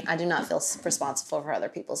journey. I do not feel responsible for other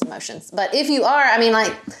people's emotions. But if you are,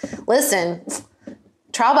 listen,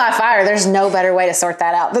 trial by fire, there's no better way to sort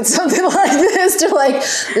that out than something like this,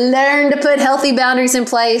 to learn to put healthy boundaries in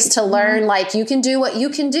place, to learn you can do what you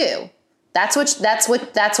can do. That's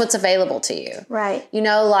what's available to you. Right.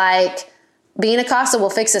 Being a CASA will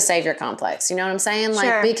fix a savior complex. You know what I'm saying?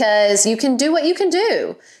 Sure. Because you can do what you can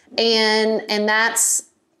do. And that's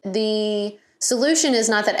the solution, is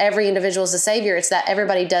not that every individual is a savior. It's that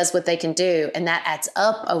everybody does what they can do. And that adds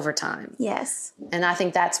up over time. Yes. And I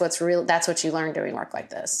think that's what you learn doing work like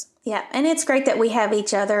this. Yeah. And it's great that we have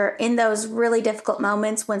each other in those really difficult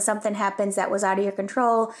moments when something happens that was out of your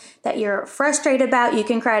control, that you're frustrated about. You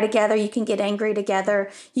can cry together. You can get angry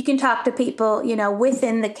together. You can talk to people,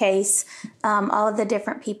 within the case, all of the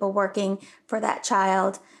different people working for that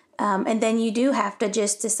child. And then you do have to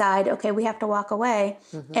just decide, okay, we have to walk away.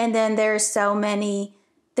 Mm-hmm. And then there's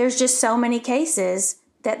just so many cases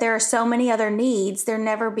that there are so many other needs. There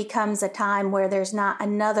never becomes a time where there's not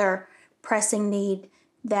another pressing need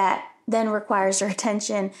that then requires your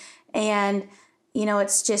attention. And,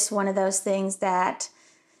 it's just one of those things that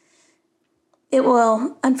it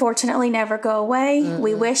will unfortunately never go away. Mm-hmm.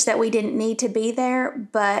 We wish that we didn't need to be there,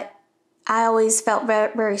 but I always felt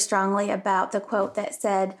very, very strongly about the quote that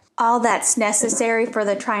said, all that's necessary for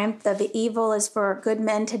the triumph of the evil is for good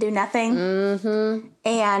men to do nothing. Mm-hmm.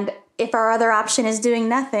 And if our other option is doing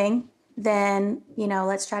nothing, then,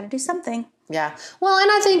 let's try to do something. Yeah. Well,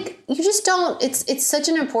 and I think you just don't, it's such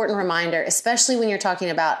an important reminder, especially when you're talking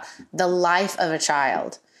about the life of a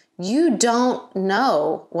child. You don't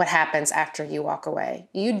know what happens after you walk away.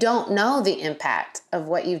 You don't know the impact of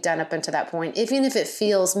what you've done up until that point, even if it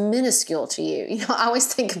feels minuscule to you. I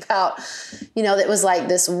always think about, it was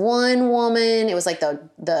this one woman, it was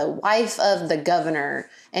the wife of the governor,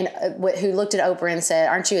 and who looked at Oprah and said,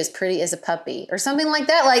 "Aren't you as pretty as a puppy?" or something like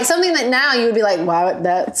that. Something that now you would be like, wow,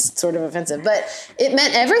 that's sort of offensive. But it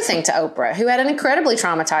meant everything to Oprah, who had an incredibly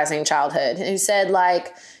traumatizing childhood, who said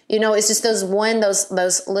it's just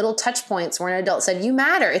those little touch points where an adult said, "You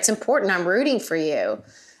matter. It's important. I'm rooting for you."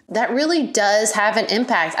 That really does have an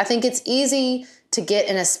impact. I think it's easy to get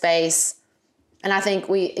in a space, and I think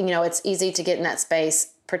it's easy to get in that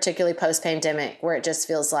space, particularly post-pandemic, where it just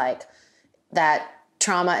feels like that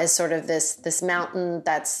trauma is sort of this mountain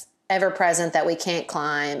that's ever present that we can't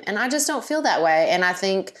climb. And I just don't feel that way. And I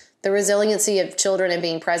think the resiliency of children and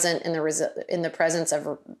being present in the presence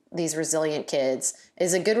of these resilient kids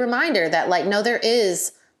is a good reminder that no, there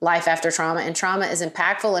is life after trauma, and trauma is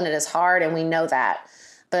impactful and it is hard, and we know that.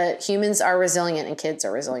 But humans are resilient and kids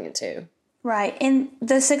are resilient too. Right. And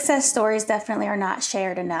the success stories definitely are not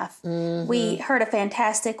shared enough. Mm-hmm. We heard a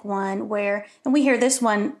fantastic one and we hear this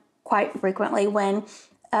one quite frequently, when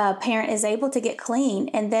a parent is able to get clean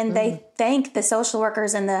and then they thank the social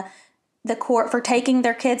workers and the court for taking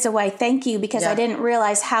their kids away. Thank you, because I didn't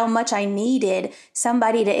realize how much I needed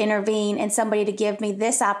somebody to intervene and somebody to give me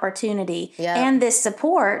this opportunity and this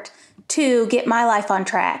support to get my life on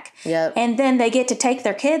track. Yep. And then they get to take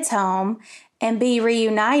their kids home and be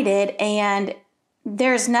reunited, and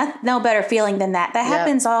there's no better feeling than that. That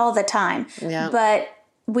happens all the time. Yep. But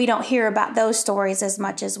we don't hear about those stories as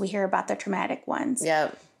much as we hear about the traumatic ones.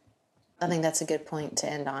 Yeah. I think that's a good point to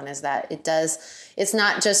end on, is that it's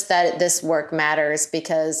not just that this work matters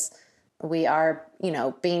because we are,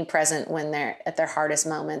 being present when they're at their hardest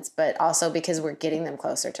moments, but also because we're getting them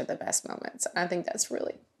closer to the best moments. And I think that's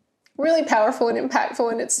really, really powerful and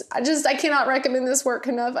impactful. And I cannot recommend this work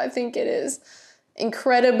enough. I think it is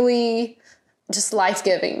incredibly just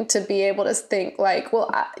life-giving to be able to think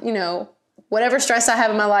whatever stress I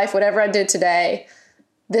have in my life, whatever I did today,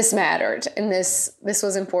 this mattered and this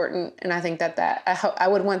was important. And I think that I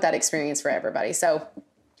would want that experience for everybody. So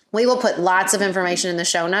we will put lots of information in the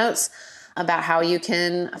show notes about how you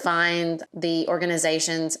can find the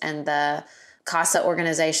organizations and the CASA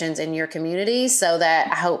organizations in your community, so that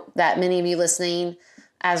I hope that many of you listening,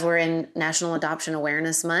 as we're in National Adoption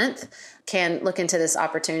Awareness Month, can look into this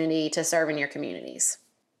opportunity to serve in your communities.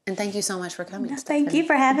 And thank you so much for coming. Thank you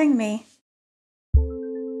for having me.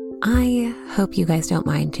 I hope you guys don't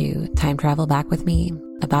mind to time travel back with me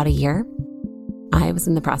about a year. I was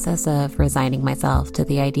in the process of resigning myself to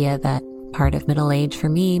the idea that part of middle age for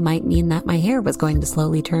me might mean that my hair was going to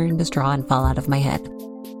slowly turn to straw and fall out of my head.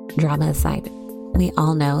 Drama aside, we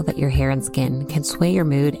all know that your hair and skin can sway your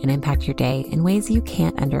mood and impact your day in ways you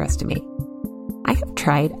can't underestimate. I have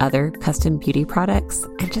tried other custom beauty products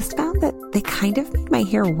and just found that they kind of made my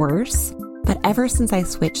hair worse. But ever since I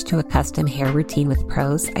switched to a custom hair routine with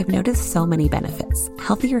Prose, I've noticed so many benefits.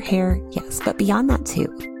 Healthier hair, yes, but beyond that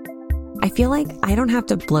too. I feel like I don't have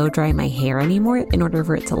to blow dry my hair anymore in order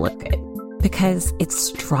for it to look good, because it's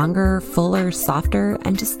stronger, fuller, softer,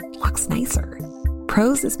 and just looks nicer.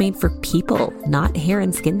 Prose is made for people, not hair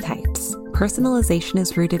and skin types. Personalization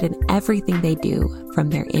is rooted in everything they do, from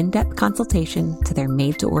their in-depth consultation to their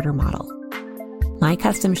made-to-order model. My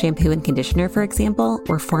custom shampoo and conditioner, for example,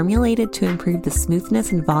 were formulated to improve the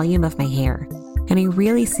smoothness and volume of my hair. And I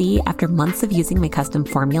really see, after months of using my custom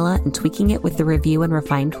formula and tweaking it with the Review and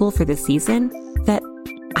Refine tool for this season, that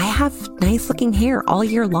I have nice-looking hair all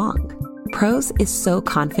year long. Prose is so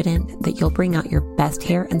confident that you'll bring out your best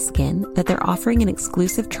hair and skin that they're offering an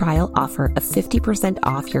exclusive trial offer of 50%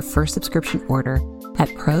 off your first subscription order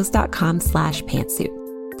at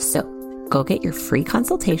prose.com/pantsuit. So go get your free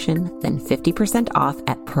consultation, then 50% off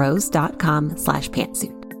at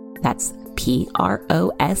prose.com/pantsuit. That's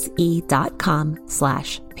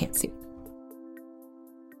prose.com/pantsuit.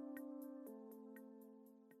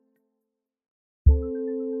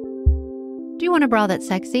 Do you want a bra that's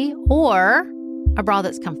sexy or a bra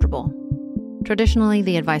that's comfortable? Traditionally,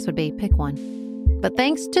 the advice would be pick one. But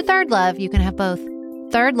thanks to Third Love, you can have both.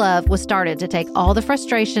 Third Love was started to take all the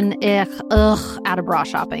frustration, out of bra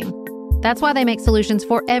shopping. That's why they make solutions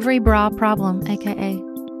for every bra problem, aka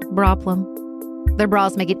Braplum. Their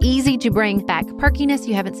bras make it easy to bring back perkiness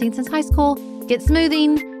you haven't seen since high school, get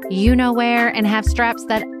smoothing, you know where, and have straps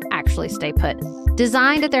that actually stay put.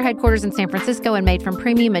 Designed at their headquarters in San Francisco and made from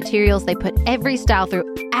premium materials, they put every style through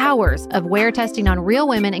hours of wear testing on real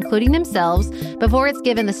women, including themselves, before it's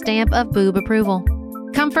given the stamp of boob approval.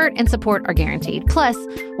 Comfort and support are guaranteed. Plus,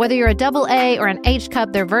 whether you're a double A or an H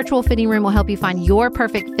cup, their virtual fitting room will help you find your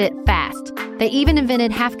perfect fit fast. They even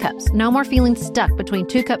invented half cups. No more feeling stuck between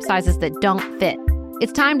 2 cup sizes that don't fit.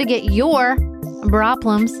 It's time to get your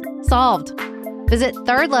braplums solved. Visit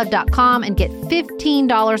thirdlove.com and get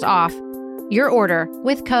 $15 off your order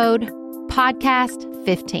with code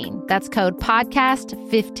PODCAST15. That's code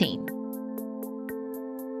PODCAST15.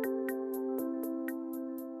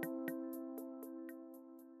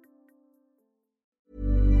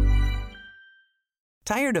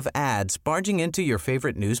 Tired of ads barging into your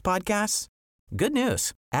favorite news podcasts? Good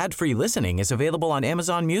news. Ad-free listening is available on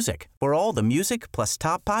Amazon Music for all the music plus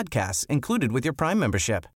top podcasts included with your Prime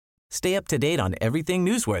membership. Stay up to date on everything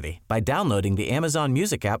newsworthy by downloading the Amazon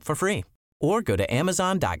Music app for free or go to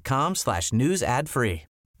amazon.com/news ad free.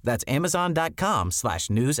 That's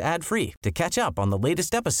amazon.com/news ad free to catch up on the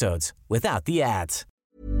latest episodes without the ads.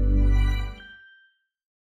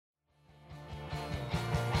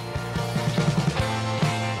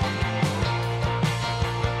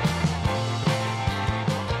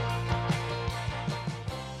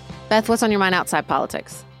 Beth, what's on your mind outside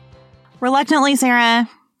politics? Reluctantly, Sarah,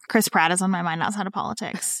 Chris Pratt is on my mind outside of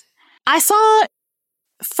politics. I saw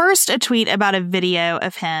first a tweet about a video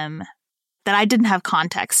of him that I didn't have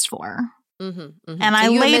context for. And I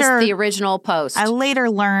later missed the original post. I later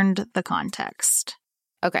learned the context.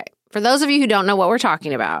 Okay. For those of you who don't know what we're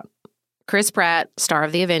talking about, Chris Pratt, star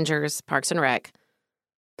of The Avengers, Parks and Rec,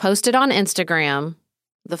 posted on Instagram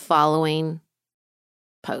the following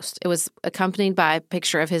post. It was accompanied by a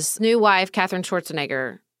picture of his new wife, Katherine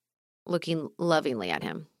Schwarzenegger, looking lovingly at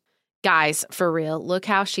him. Guys, for real, look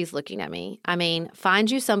how she's looking at me. I mean, find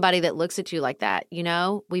you somebody that looks at you like that. You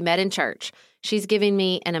know, we met in church. She's giving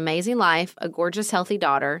me an amazing life, a gorgeous, healthy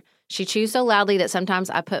daughter. She chews so loudly that sometimes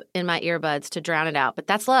I put in my earbuds to drown it out. But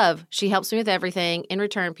that's love. She helps me with everything. In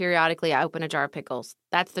return, periodically, I open a jar of pickles.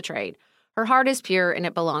 That's the trade. Her heart is pure, and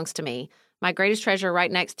it belongs to me. My greatest treasure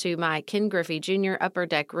right next to my Ken Griffey Jr. Upper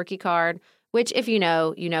Deck rookie card, which, if you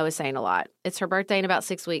know, is saying a lot. It's her birthday in about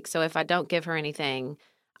 6 weeks, so if I don't give her anything,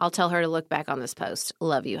 I'll tell her to look back on this post.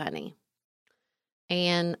 Love you, honey.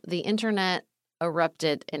 And the internet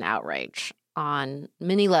erupted in outrage on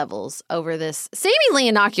many levels over this seemingly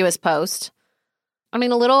innocuous post. I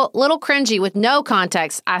mean, a little cringy with no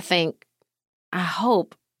context. I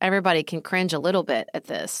hope everybody can cringe a little bit at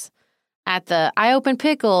this. At the, I open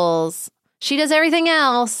pickles. She does everything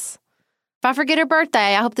else. If I forget her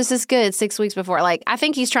birthday, I hope this is good 6 weeks before. Like, I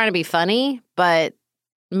think he's trying to be funny, but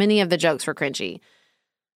many of the jokes were cringy.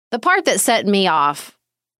 The part that set me off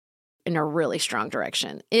in a really strong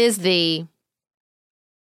direction is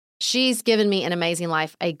she's given me an amazing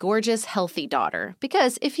life, a gorgeous, healthy daughter.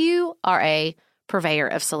 Because if you are a purveyor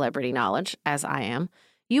of celebrity knowledge, as I am,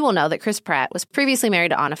 you will know that Chris Pratt was previously married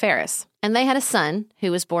to Anna Faris. and they had a son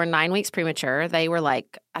who was born 9 weeks premature. They were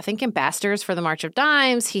like, I think, ambassadors for the March of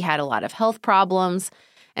Dimes. He had a lot of health problems.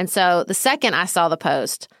 And so the second I saw the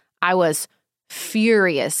post, I was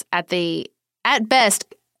furious at the, at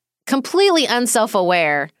best, completely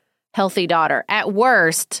unself-aware healthy daughter. At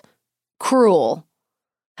worst, cruel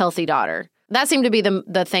healthy daughter. That seemed to be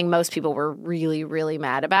the thing most people were really, really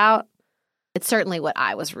mad about. It's certainly what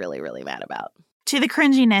I was really, really mad about. To the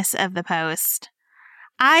cringiness of the post,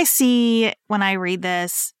 I see, when I read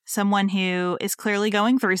this, someone who is clearly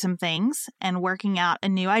going through some things and working out a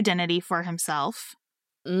new identity for himself.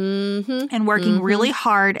 And working really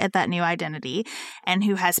hard at that new identity, and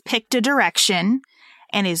who has picked a direction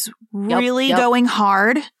and is really going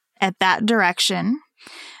hard at that direction.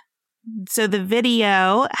 So the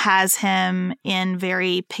video has him in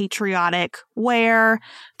very patriotic wear,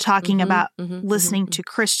 talking about listening to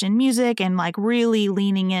Christian music and like really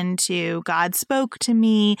leaning into God spoke to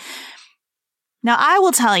me. Now, I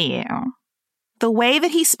will tell you, the way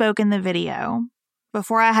that he spoke in the video,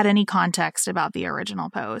 before I had any context about the original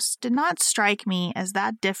post, did not strike me as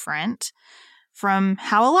that different from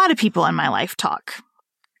how a lot of people in my life talk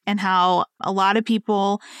and how a lot of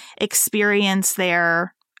people experience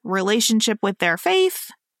their relationship with their faith.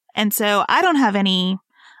 And so I don't have any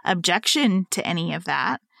objection to any of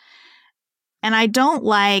that. And I don't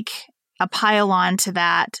like a pile on to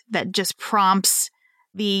that just prompts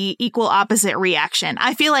the equal opposite reaction.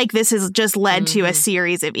 I feel like this has just led to a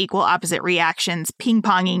series of equal opposite reactions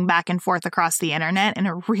ping-ponging back and forth across the internet in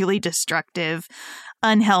a really destructive,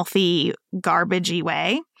 unhealthy, garbagey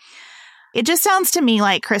way. It just sounds to me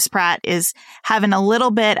like Chris Pratt is having a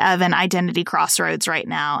little bit of an identity crossroads right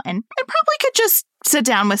now, and I probably could just sit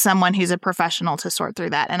down with someone who's a professional to sort through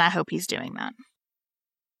that, and I hope he's doing that.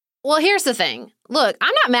 Well, here's the thing. Look,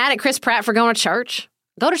 I'm not mad at Chris Pratt for going to church.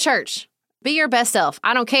 Go to church. Be your best self.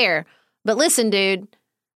 I don't care. But listen, dude,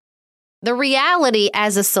 the reality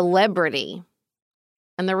as a celebrity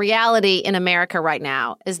and the reality in America right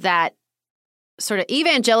now is that sort of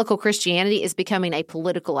evangelical Christianity is becoming a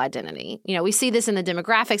political identity. You know, we see this in the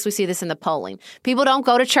demographics. We see this in the polling. People don't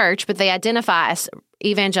go to church, but they identify as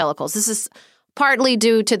evangelicals. This is partly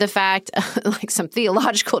due to the fact, like some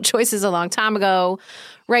theological choices a long time ago,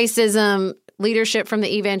 racism, leadership from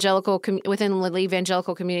the evangelical within the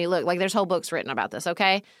evangelical community. Look, like there's whole books written about this,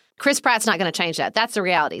 okay? Chris Pratt's not going to change that. That's the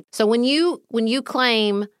reality. So when you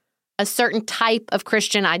claim a certain type of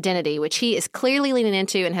Christian identity, which he is clearly leaning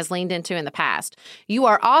into and has leaned into in the past, you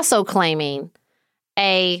are also claiming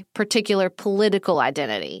a particular political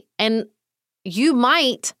identity. And you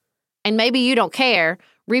might, and maybe you don't care,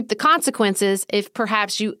 reap the consequences if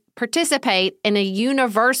perhaps you participate in a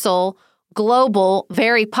universal, global,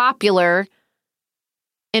 very popular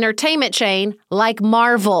entertainment chain like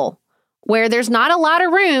Marvel, where there's not a lot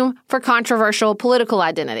of room for controversial political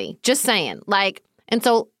identity. Just saying. Like, and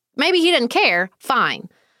so maybe he didn't care, fine.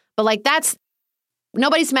 But like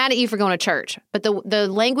nobody's mad at you for going to church. But the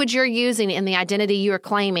language you're using and the identity you're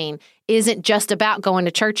claiming isn't just about going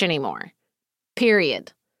to church anymore.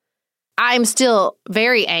 Period. I'm still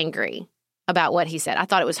very angry about what he said. I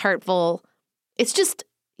thought it was hurtful. It's just,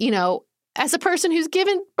 you know, as a person who's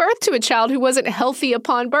given birth to a child who wasn't healthy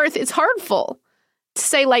upon birth, it's hurtful to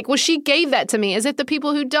say, like, well, she gave that to me, as if the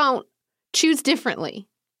people who don't choose differently.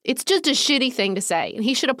 It's just a shitty thing to say, and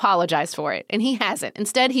he should apologize for it, and he hasn't.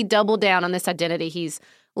 Instead, he doubled down on this identity he's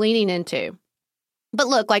leaning into. But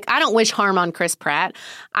look, like, I don't wish harm on Chris Pratt.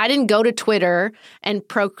 I didn't go to Twitter and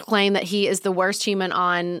proclaim that he is the worst human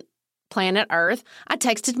on planet Earth. I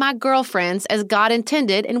texted my girlfriends as God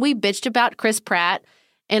intended, and we bitched about Chris Pratt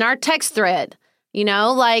in our text thread, you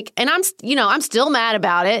know, like, and I'm still mad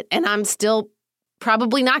about it, and I'm still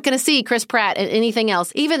probably not going to see Chris Pratt in anything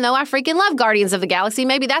else, even though I freaking love Guardians of the Galaxy.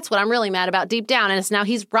 Maybe that's what I'm really mad about deep down, and it's now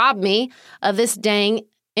he's robbed me of this dang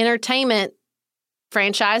entertainment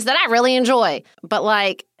franchise that I really enjoy. But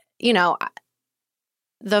like, you know,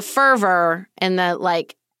 the fervor and the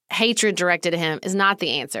like hatred directed at him is not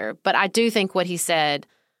the answer. But I do think what he said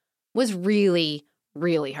was really,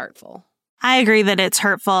 really hurtful. I agree that it's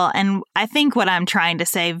hurtful. And I think what I'm trying to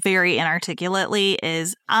say very inarticulately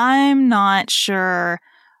is I'm not sure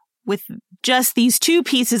with just these two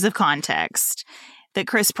pieces of context that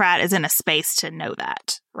Chris Pratt is in a space to know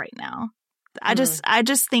that right now. I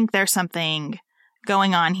just think there's something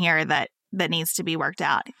going on here that needs to be worked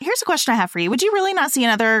out. Here's a question I have for you. Would you really not see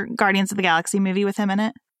another Guardians of the Galaxy movie with him in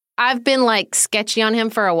it? I've been like sketchy on him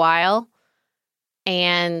for a while,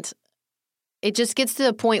 and it just gets to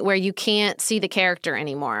the point where you can't see the character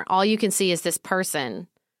anymore. All you can see is this person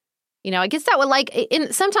I guess that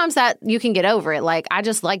would sometimes that you can get over it. Like, I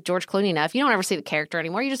just like George Clooney enough. You don't ever see the character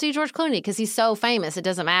anymore. You just see George Clooney because he's so famous. It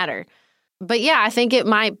doesn't matter. But yeah, I think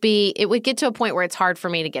it would get to a point where it's hard for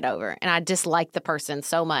me to get over. And I dislike the person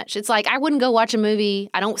so much. It's like, I wouldn't go watch a movie.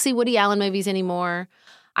 I don't see Woody Allen movies anymore.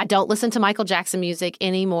 I don't listen to Michael Jackson music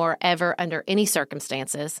anymore, ever, under any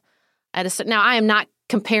circumstances. Now, I am not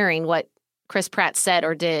comparing what Chris Pratt said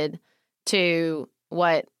or did to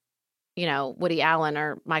what, Woody Allen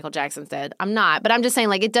or Michael Jackson said. I'm not. But I'm just saying,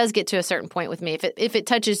 like, it does get to a certain point with me. If it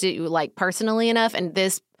touches you, like, personally enough, and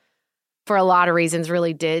this, for a lot of reasons,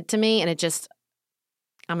 really did to me, and it just,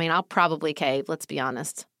 I'll probably cave, let's be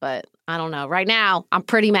honest. But I don't know. Right now, I'm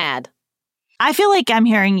pretty mad. I feel like I'm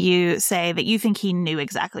hearing you say that you think he knew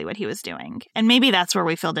exactly what he was doing. And maybe that's where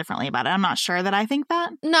we feel differently about it. I'm not sure that I think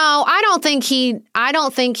that. No, I don't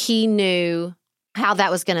think he knew how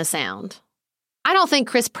that was going to sound. I don't think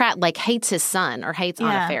Chris Pratt hates his son or hates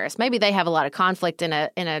Anna Faris. Maybe they have a lot of conflict in a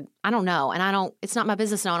I don't know, and it's not my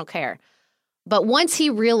business and I don't care. But once he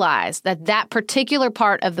realized that particular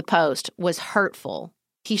part of the post was hurtful,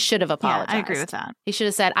 he should have apologized. Yeah, I agree with that. He should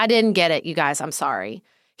have said, I didn't get it, you guys, I'm sorry.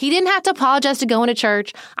 He didn't have to apologize to going to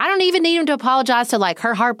church. I don't even need him to apologize to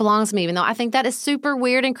her heart belongs to me, even though I think that is super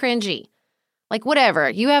weird and cringy. Like, whatever.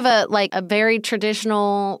 You have a very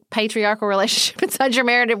traditional patriarchal relationship inside your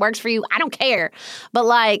marriage. It works for you. I don't care.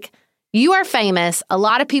 But you are famous. A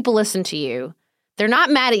lot of people listen to you. They're not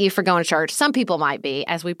mad at you for going to church. Some people might be,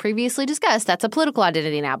 as we previously discussed. That's a political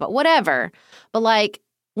identity now, but whatever. But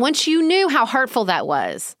once you knew how hurtful that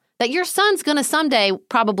was, that your son's going to someday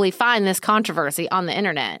probably find this controversy on the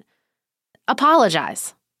internet,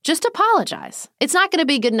 apologize. Just apologize. It's not going to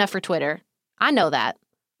be good enough for Twitter. I know that.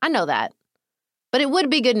 But it would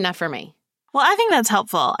be good enough for me. Well, I think that's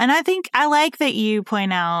helpful. And I like that you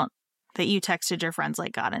point out that you texted your friends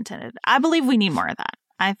like God intended. I believe we need more of that.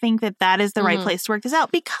 I think that is the right place to work this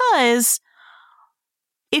out, because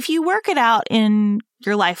if you work it out in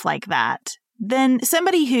your life like that, then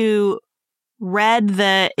somebody who read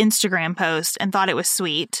the Instagram post and thought it was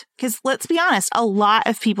sweet, because let's be honest, a lot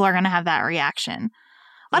of people are going to have that reaction.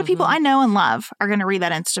 A lot of people I know and love are going to read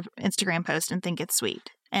that Instagram post and think it's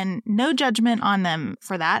sweet. And no judgment on them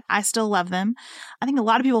for that. I still love them. I think a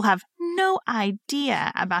lot of people have no idea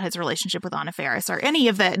about his relationship with Anna Faris or any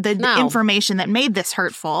of the information that made this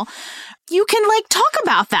hurtful. You can talk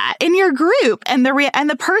about that in your group, and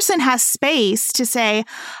the person has space to say,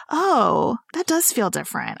 "Oh, that does feel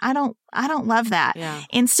different. I don't love that." Yeah.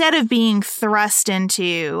 Instead of being thrust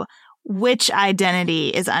into which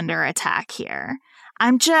identity is under attack here.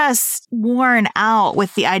 I'm just worn out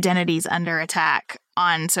with the identities under attack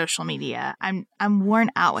on social media. I'm worn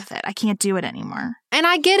out with it. I can't do it anymore. And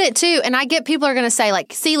I get it too. And I get people are going to say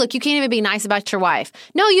see, look, you can't even be nice about your wife.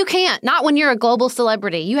 No, you can't. Not when you're a global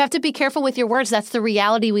celebrity. You have to be careful with your words. That's the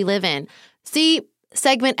reality we live in. See,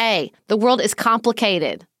 segment A, the world is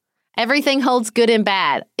complicated. Everything holds good and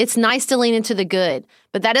bad. It's nice to lean into the good,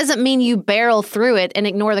 but that doesn't mean you barrel through it and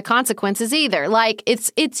ignore the consequences either.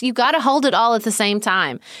 It's you got to hold it all at the same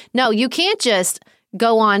time. No, you can't just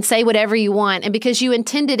go on, say whatever you want, and because you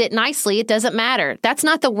intended it nicely, it doesn't matter. That's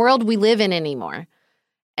not the world we live in anymore.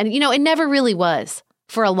 And, it never really was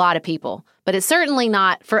for a lot of people, but it's certainly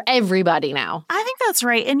not for everybody now. I think that's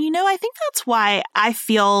right. And, I think that's why I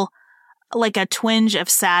feel like a twinge of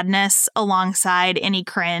sadness alongside any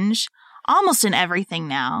cringe almost in everything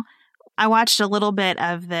now. I watched a little bit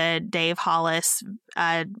of the Dave Hollis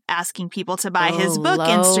asking people to buy his book,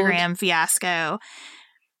 Instagram Fiasco.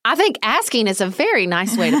 I think asking is a very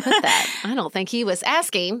nice way to put that. I don't think he was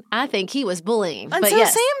asking. I think he was bullying. And so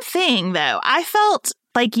yes. Same thing, though. I felt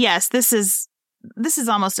like, yes, this is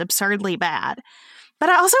almost absurdly bad. But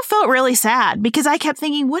I also felt really sad because I kept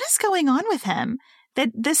thinking, what is going on with him that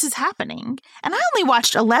this is happening? And I only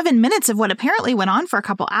watched 11 minutes of what apparently went on for a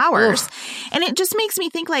couple hours. Ugh. And it just makes me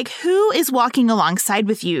think, who is walking alongside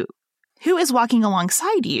with you? Who is walking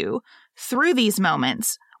alongside you through these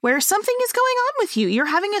moments where something is going on with you? You're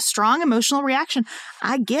having a strong emotional reaction.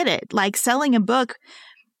 I get it. Selling a book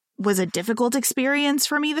was a difficult experience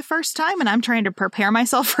for me the first time, and I'm trying to prepare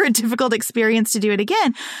myself for a difficult experience to do it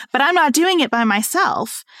again. But I'm not doing it by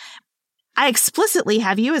myself. I explicitly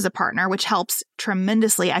have you as a partner, which helps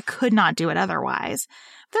tremendously. I could not do it otherwise.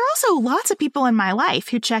 There are also lots of people in my life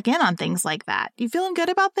who check in on things like that. You feeling good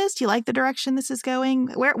about this? Do you like the direction this is going?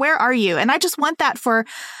 Where are you? And I just want that for,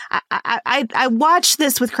 I watched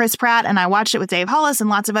this with Chris Pratt and I watched it with Dave Hollis and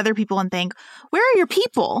lots of other people and think, where are your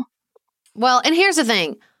people? Well, and here's the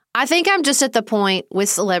thing. I think I'm just at the point with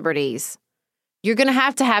celebrities. You're going to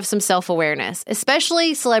have some self-awareness,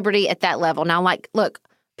 especially celebrity at that level. Now, look,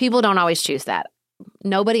 people don't always choose that.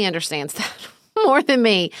 Nobody understands that more than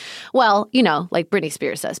me. Well, like Britney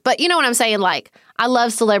Spears does. But you know what I'm saying? Like, I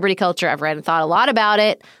love celebrity culture. I've read and thought a lot about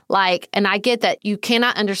it. Like, and I get that you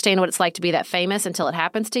cannot understand what it's like to be that famous until it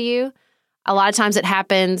happens to you. A lot of times it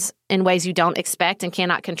happens in ways you don't expect and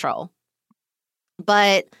cannot control.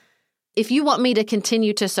 But if you want me to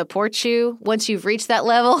continue to support you once you've reached that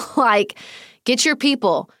level, like, get your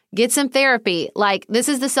people, get some therapy. Like, this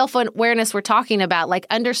is the self-awareness we're talking about. Like,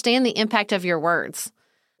 understand the impact of your words.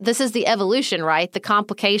 This is the evolution, right? The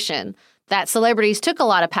complication that celebrities took a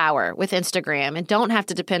lot of power with Instagram and don't have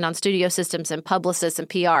to depend on studio systems and publicists and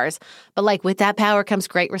PRs. But like, with that power comes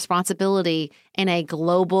great responsibility in a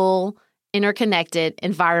global, interconnected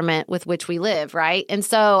environment with which we live, right? And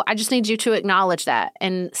so I just need you to acknowledge that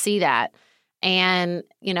and see that. And,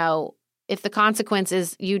 if the consequence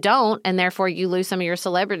is you don't, and therefore you lose some of your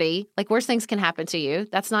celebrity, like, worse things can happen to you.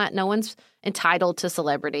 No one's entitled to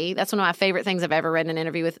celebrity. That's one of my favorite things I've ever read in an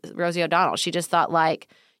interview with Rosie O'Donnell. She just thought, like,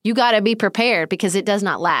 you got to be prepared because it does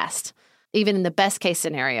not last. Even in the best case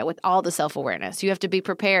scenario with all the self-awareness, you have to be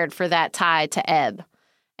prepared for that tide to ebb.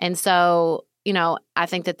 And so, I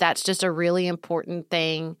think that that's just a really important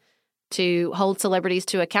thing to hold celebrities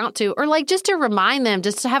to account to, or like just to remind them,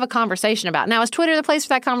 just to have a conversation about. Now, is Twitter the place for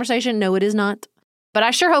that conversation? No, it is not. But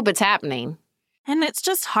I sure hope it's happening. And it's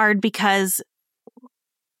just hard because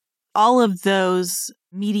all of those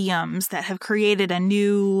mediums that have created a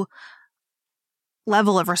new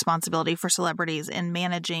level of responsibility for celebrities in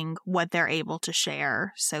managing what they're able to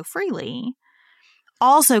share so freely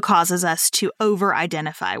also causes us to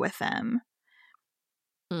over-identify with them.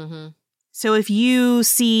 Mm-hmm. So if you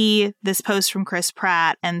see this post from Chris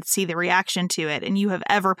Pratt and see the reaction to it, and you have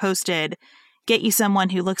ever posted, get you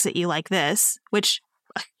someone who looks at you like this, which,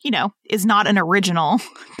 is not an original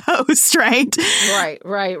post, right?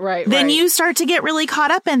 Right. Then you start to get really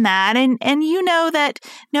caught up in that. And you know that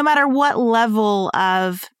no matter what level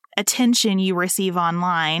of attention you receive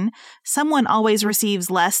online, someone always receives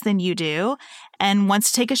less than you do and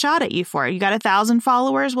wants to take a shot at you for it. You got 1,000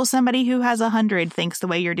 followers. Well, somebody who has 100 thinks the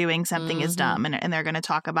way you're doing something is dumb, and they're going to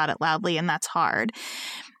talk about it loudly, and that's hard.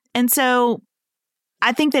 And so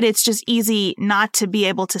I think that it's just easy not to be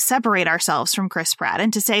able to separate ourselves from Chris Pratt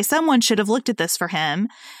and to say someone should have looked at this for him.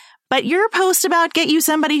 But your post about get you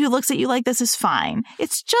somebody who looks at you like this is fine.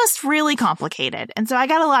 It's just really complicated. And so I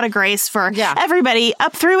got a lot of grace for everybody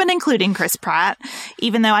up through and including Chris Pratt,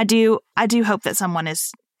 even though I do hope that someone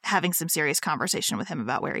is having some serious conversation with him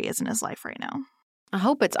about where he is in his life right now. I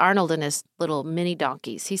hope it's Arnold and his little mini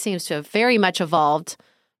donkeys. He seems to have very much evolved,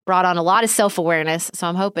 brought on a lot of self-awareness. So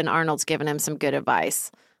I'm hoping Arnold's giving him some good advice.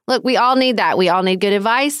 Look, we all need that. We all need good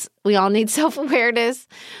advice. We all need self-awareness.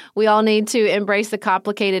 We all need to embrace the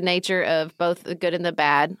complicated nature of both the good and the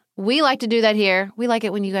bad. We like to do that here. We like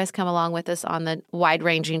it when you guys come along with us on the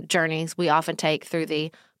wide-ranging journeys we often take through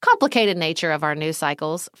the complicated nature of our news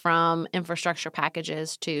cycles, from infrastructure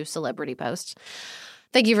packages to celebrity posts.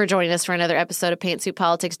 Thank you for joining us for another episode of Pantsuit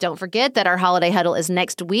Politics. Don't forget that our holiday huddle is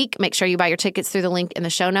next week. Make sure you buy your tickets through the link in the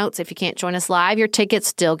show notes. If you can't join us live, your tickets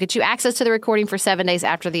still get you access to the recording for 7 days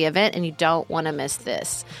after the event, and you don't want to miss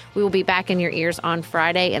this. We will be back in your ears on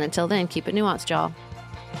Friday, and until then, keep it nuanced, y'all.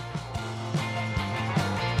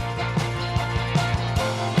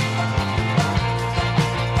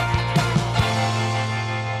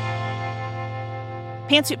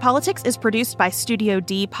 Pantsuit Politics is produced by Studio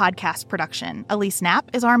D Podcast Production. Elise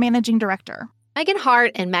Knapp is our managing director. Megan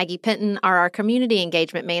Hart and Maggie Penton are our community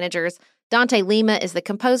engagement managers. Dante Lima is the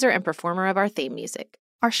composer and performer of our theme music.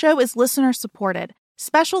 Our show is listener supported.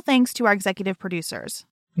 Special thanks to our executive producers: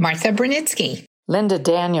 Martha Brunitsky, Linda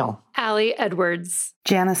Daniel, Allie Edwards,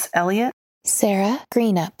 Janice Elliott, Sarah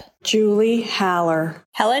Greenup, Julie Haller,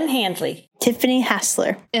 Helen Handley, Tiffany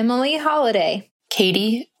Hassler, Emily Holiday,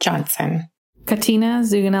 Katie Johnson, Katina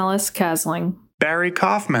Zuganellis-Kasling, Barry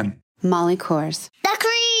Kaufman, Molly Kors, The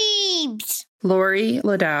Creeps, Lori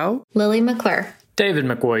Ladow, Lily McClure, David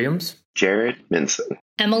McWilliams, Jared Minson,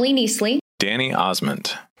 Emily Neasley, Danny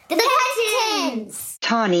Osmond, The Cousins,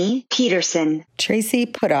 Tawny Peterson, Tracy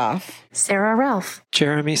Putoff, Sarah Ralph,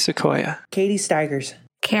 Jeremy Sequoia, Katie Steigers,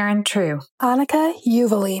 Karen True, Annika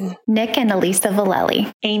Uvaline, Nick and Elisa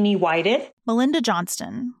Valelli, Amy Whited, Melinda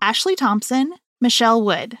Johnston, Ashley Thompson, Michelle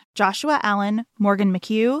Wood, Joshua Allen, Morgan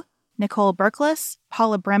McHugh, Nicole Berkless,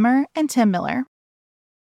 Paula Bremer, and Tim Miller.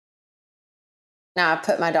 Now I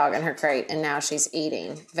put my dog in her crate, and now she's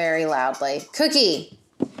eating very loudly. Cookie!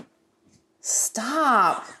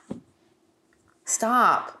 Stop.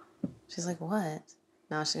 She's like, what?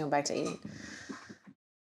 Now she's going back to eating.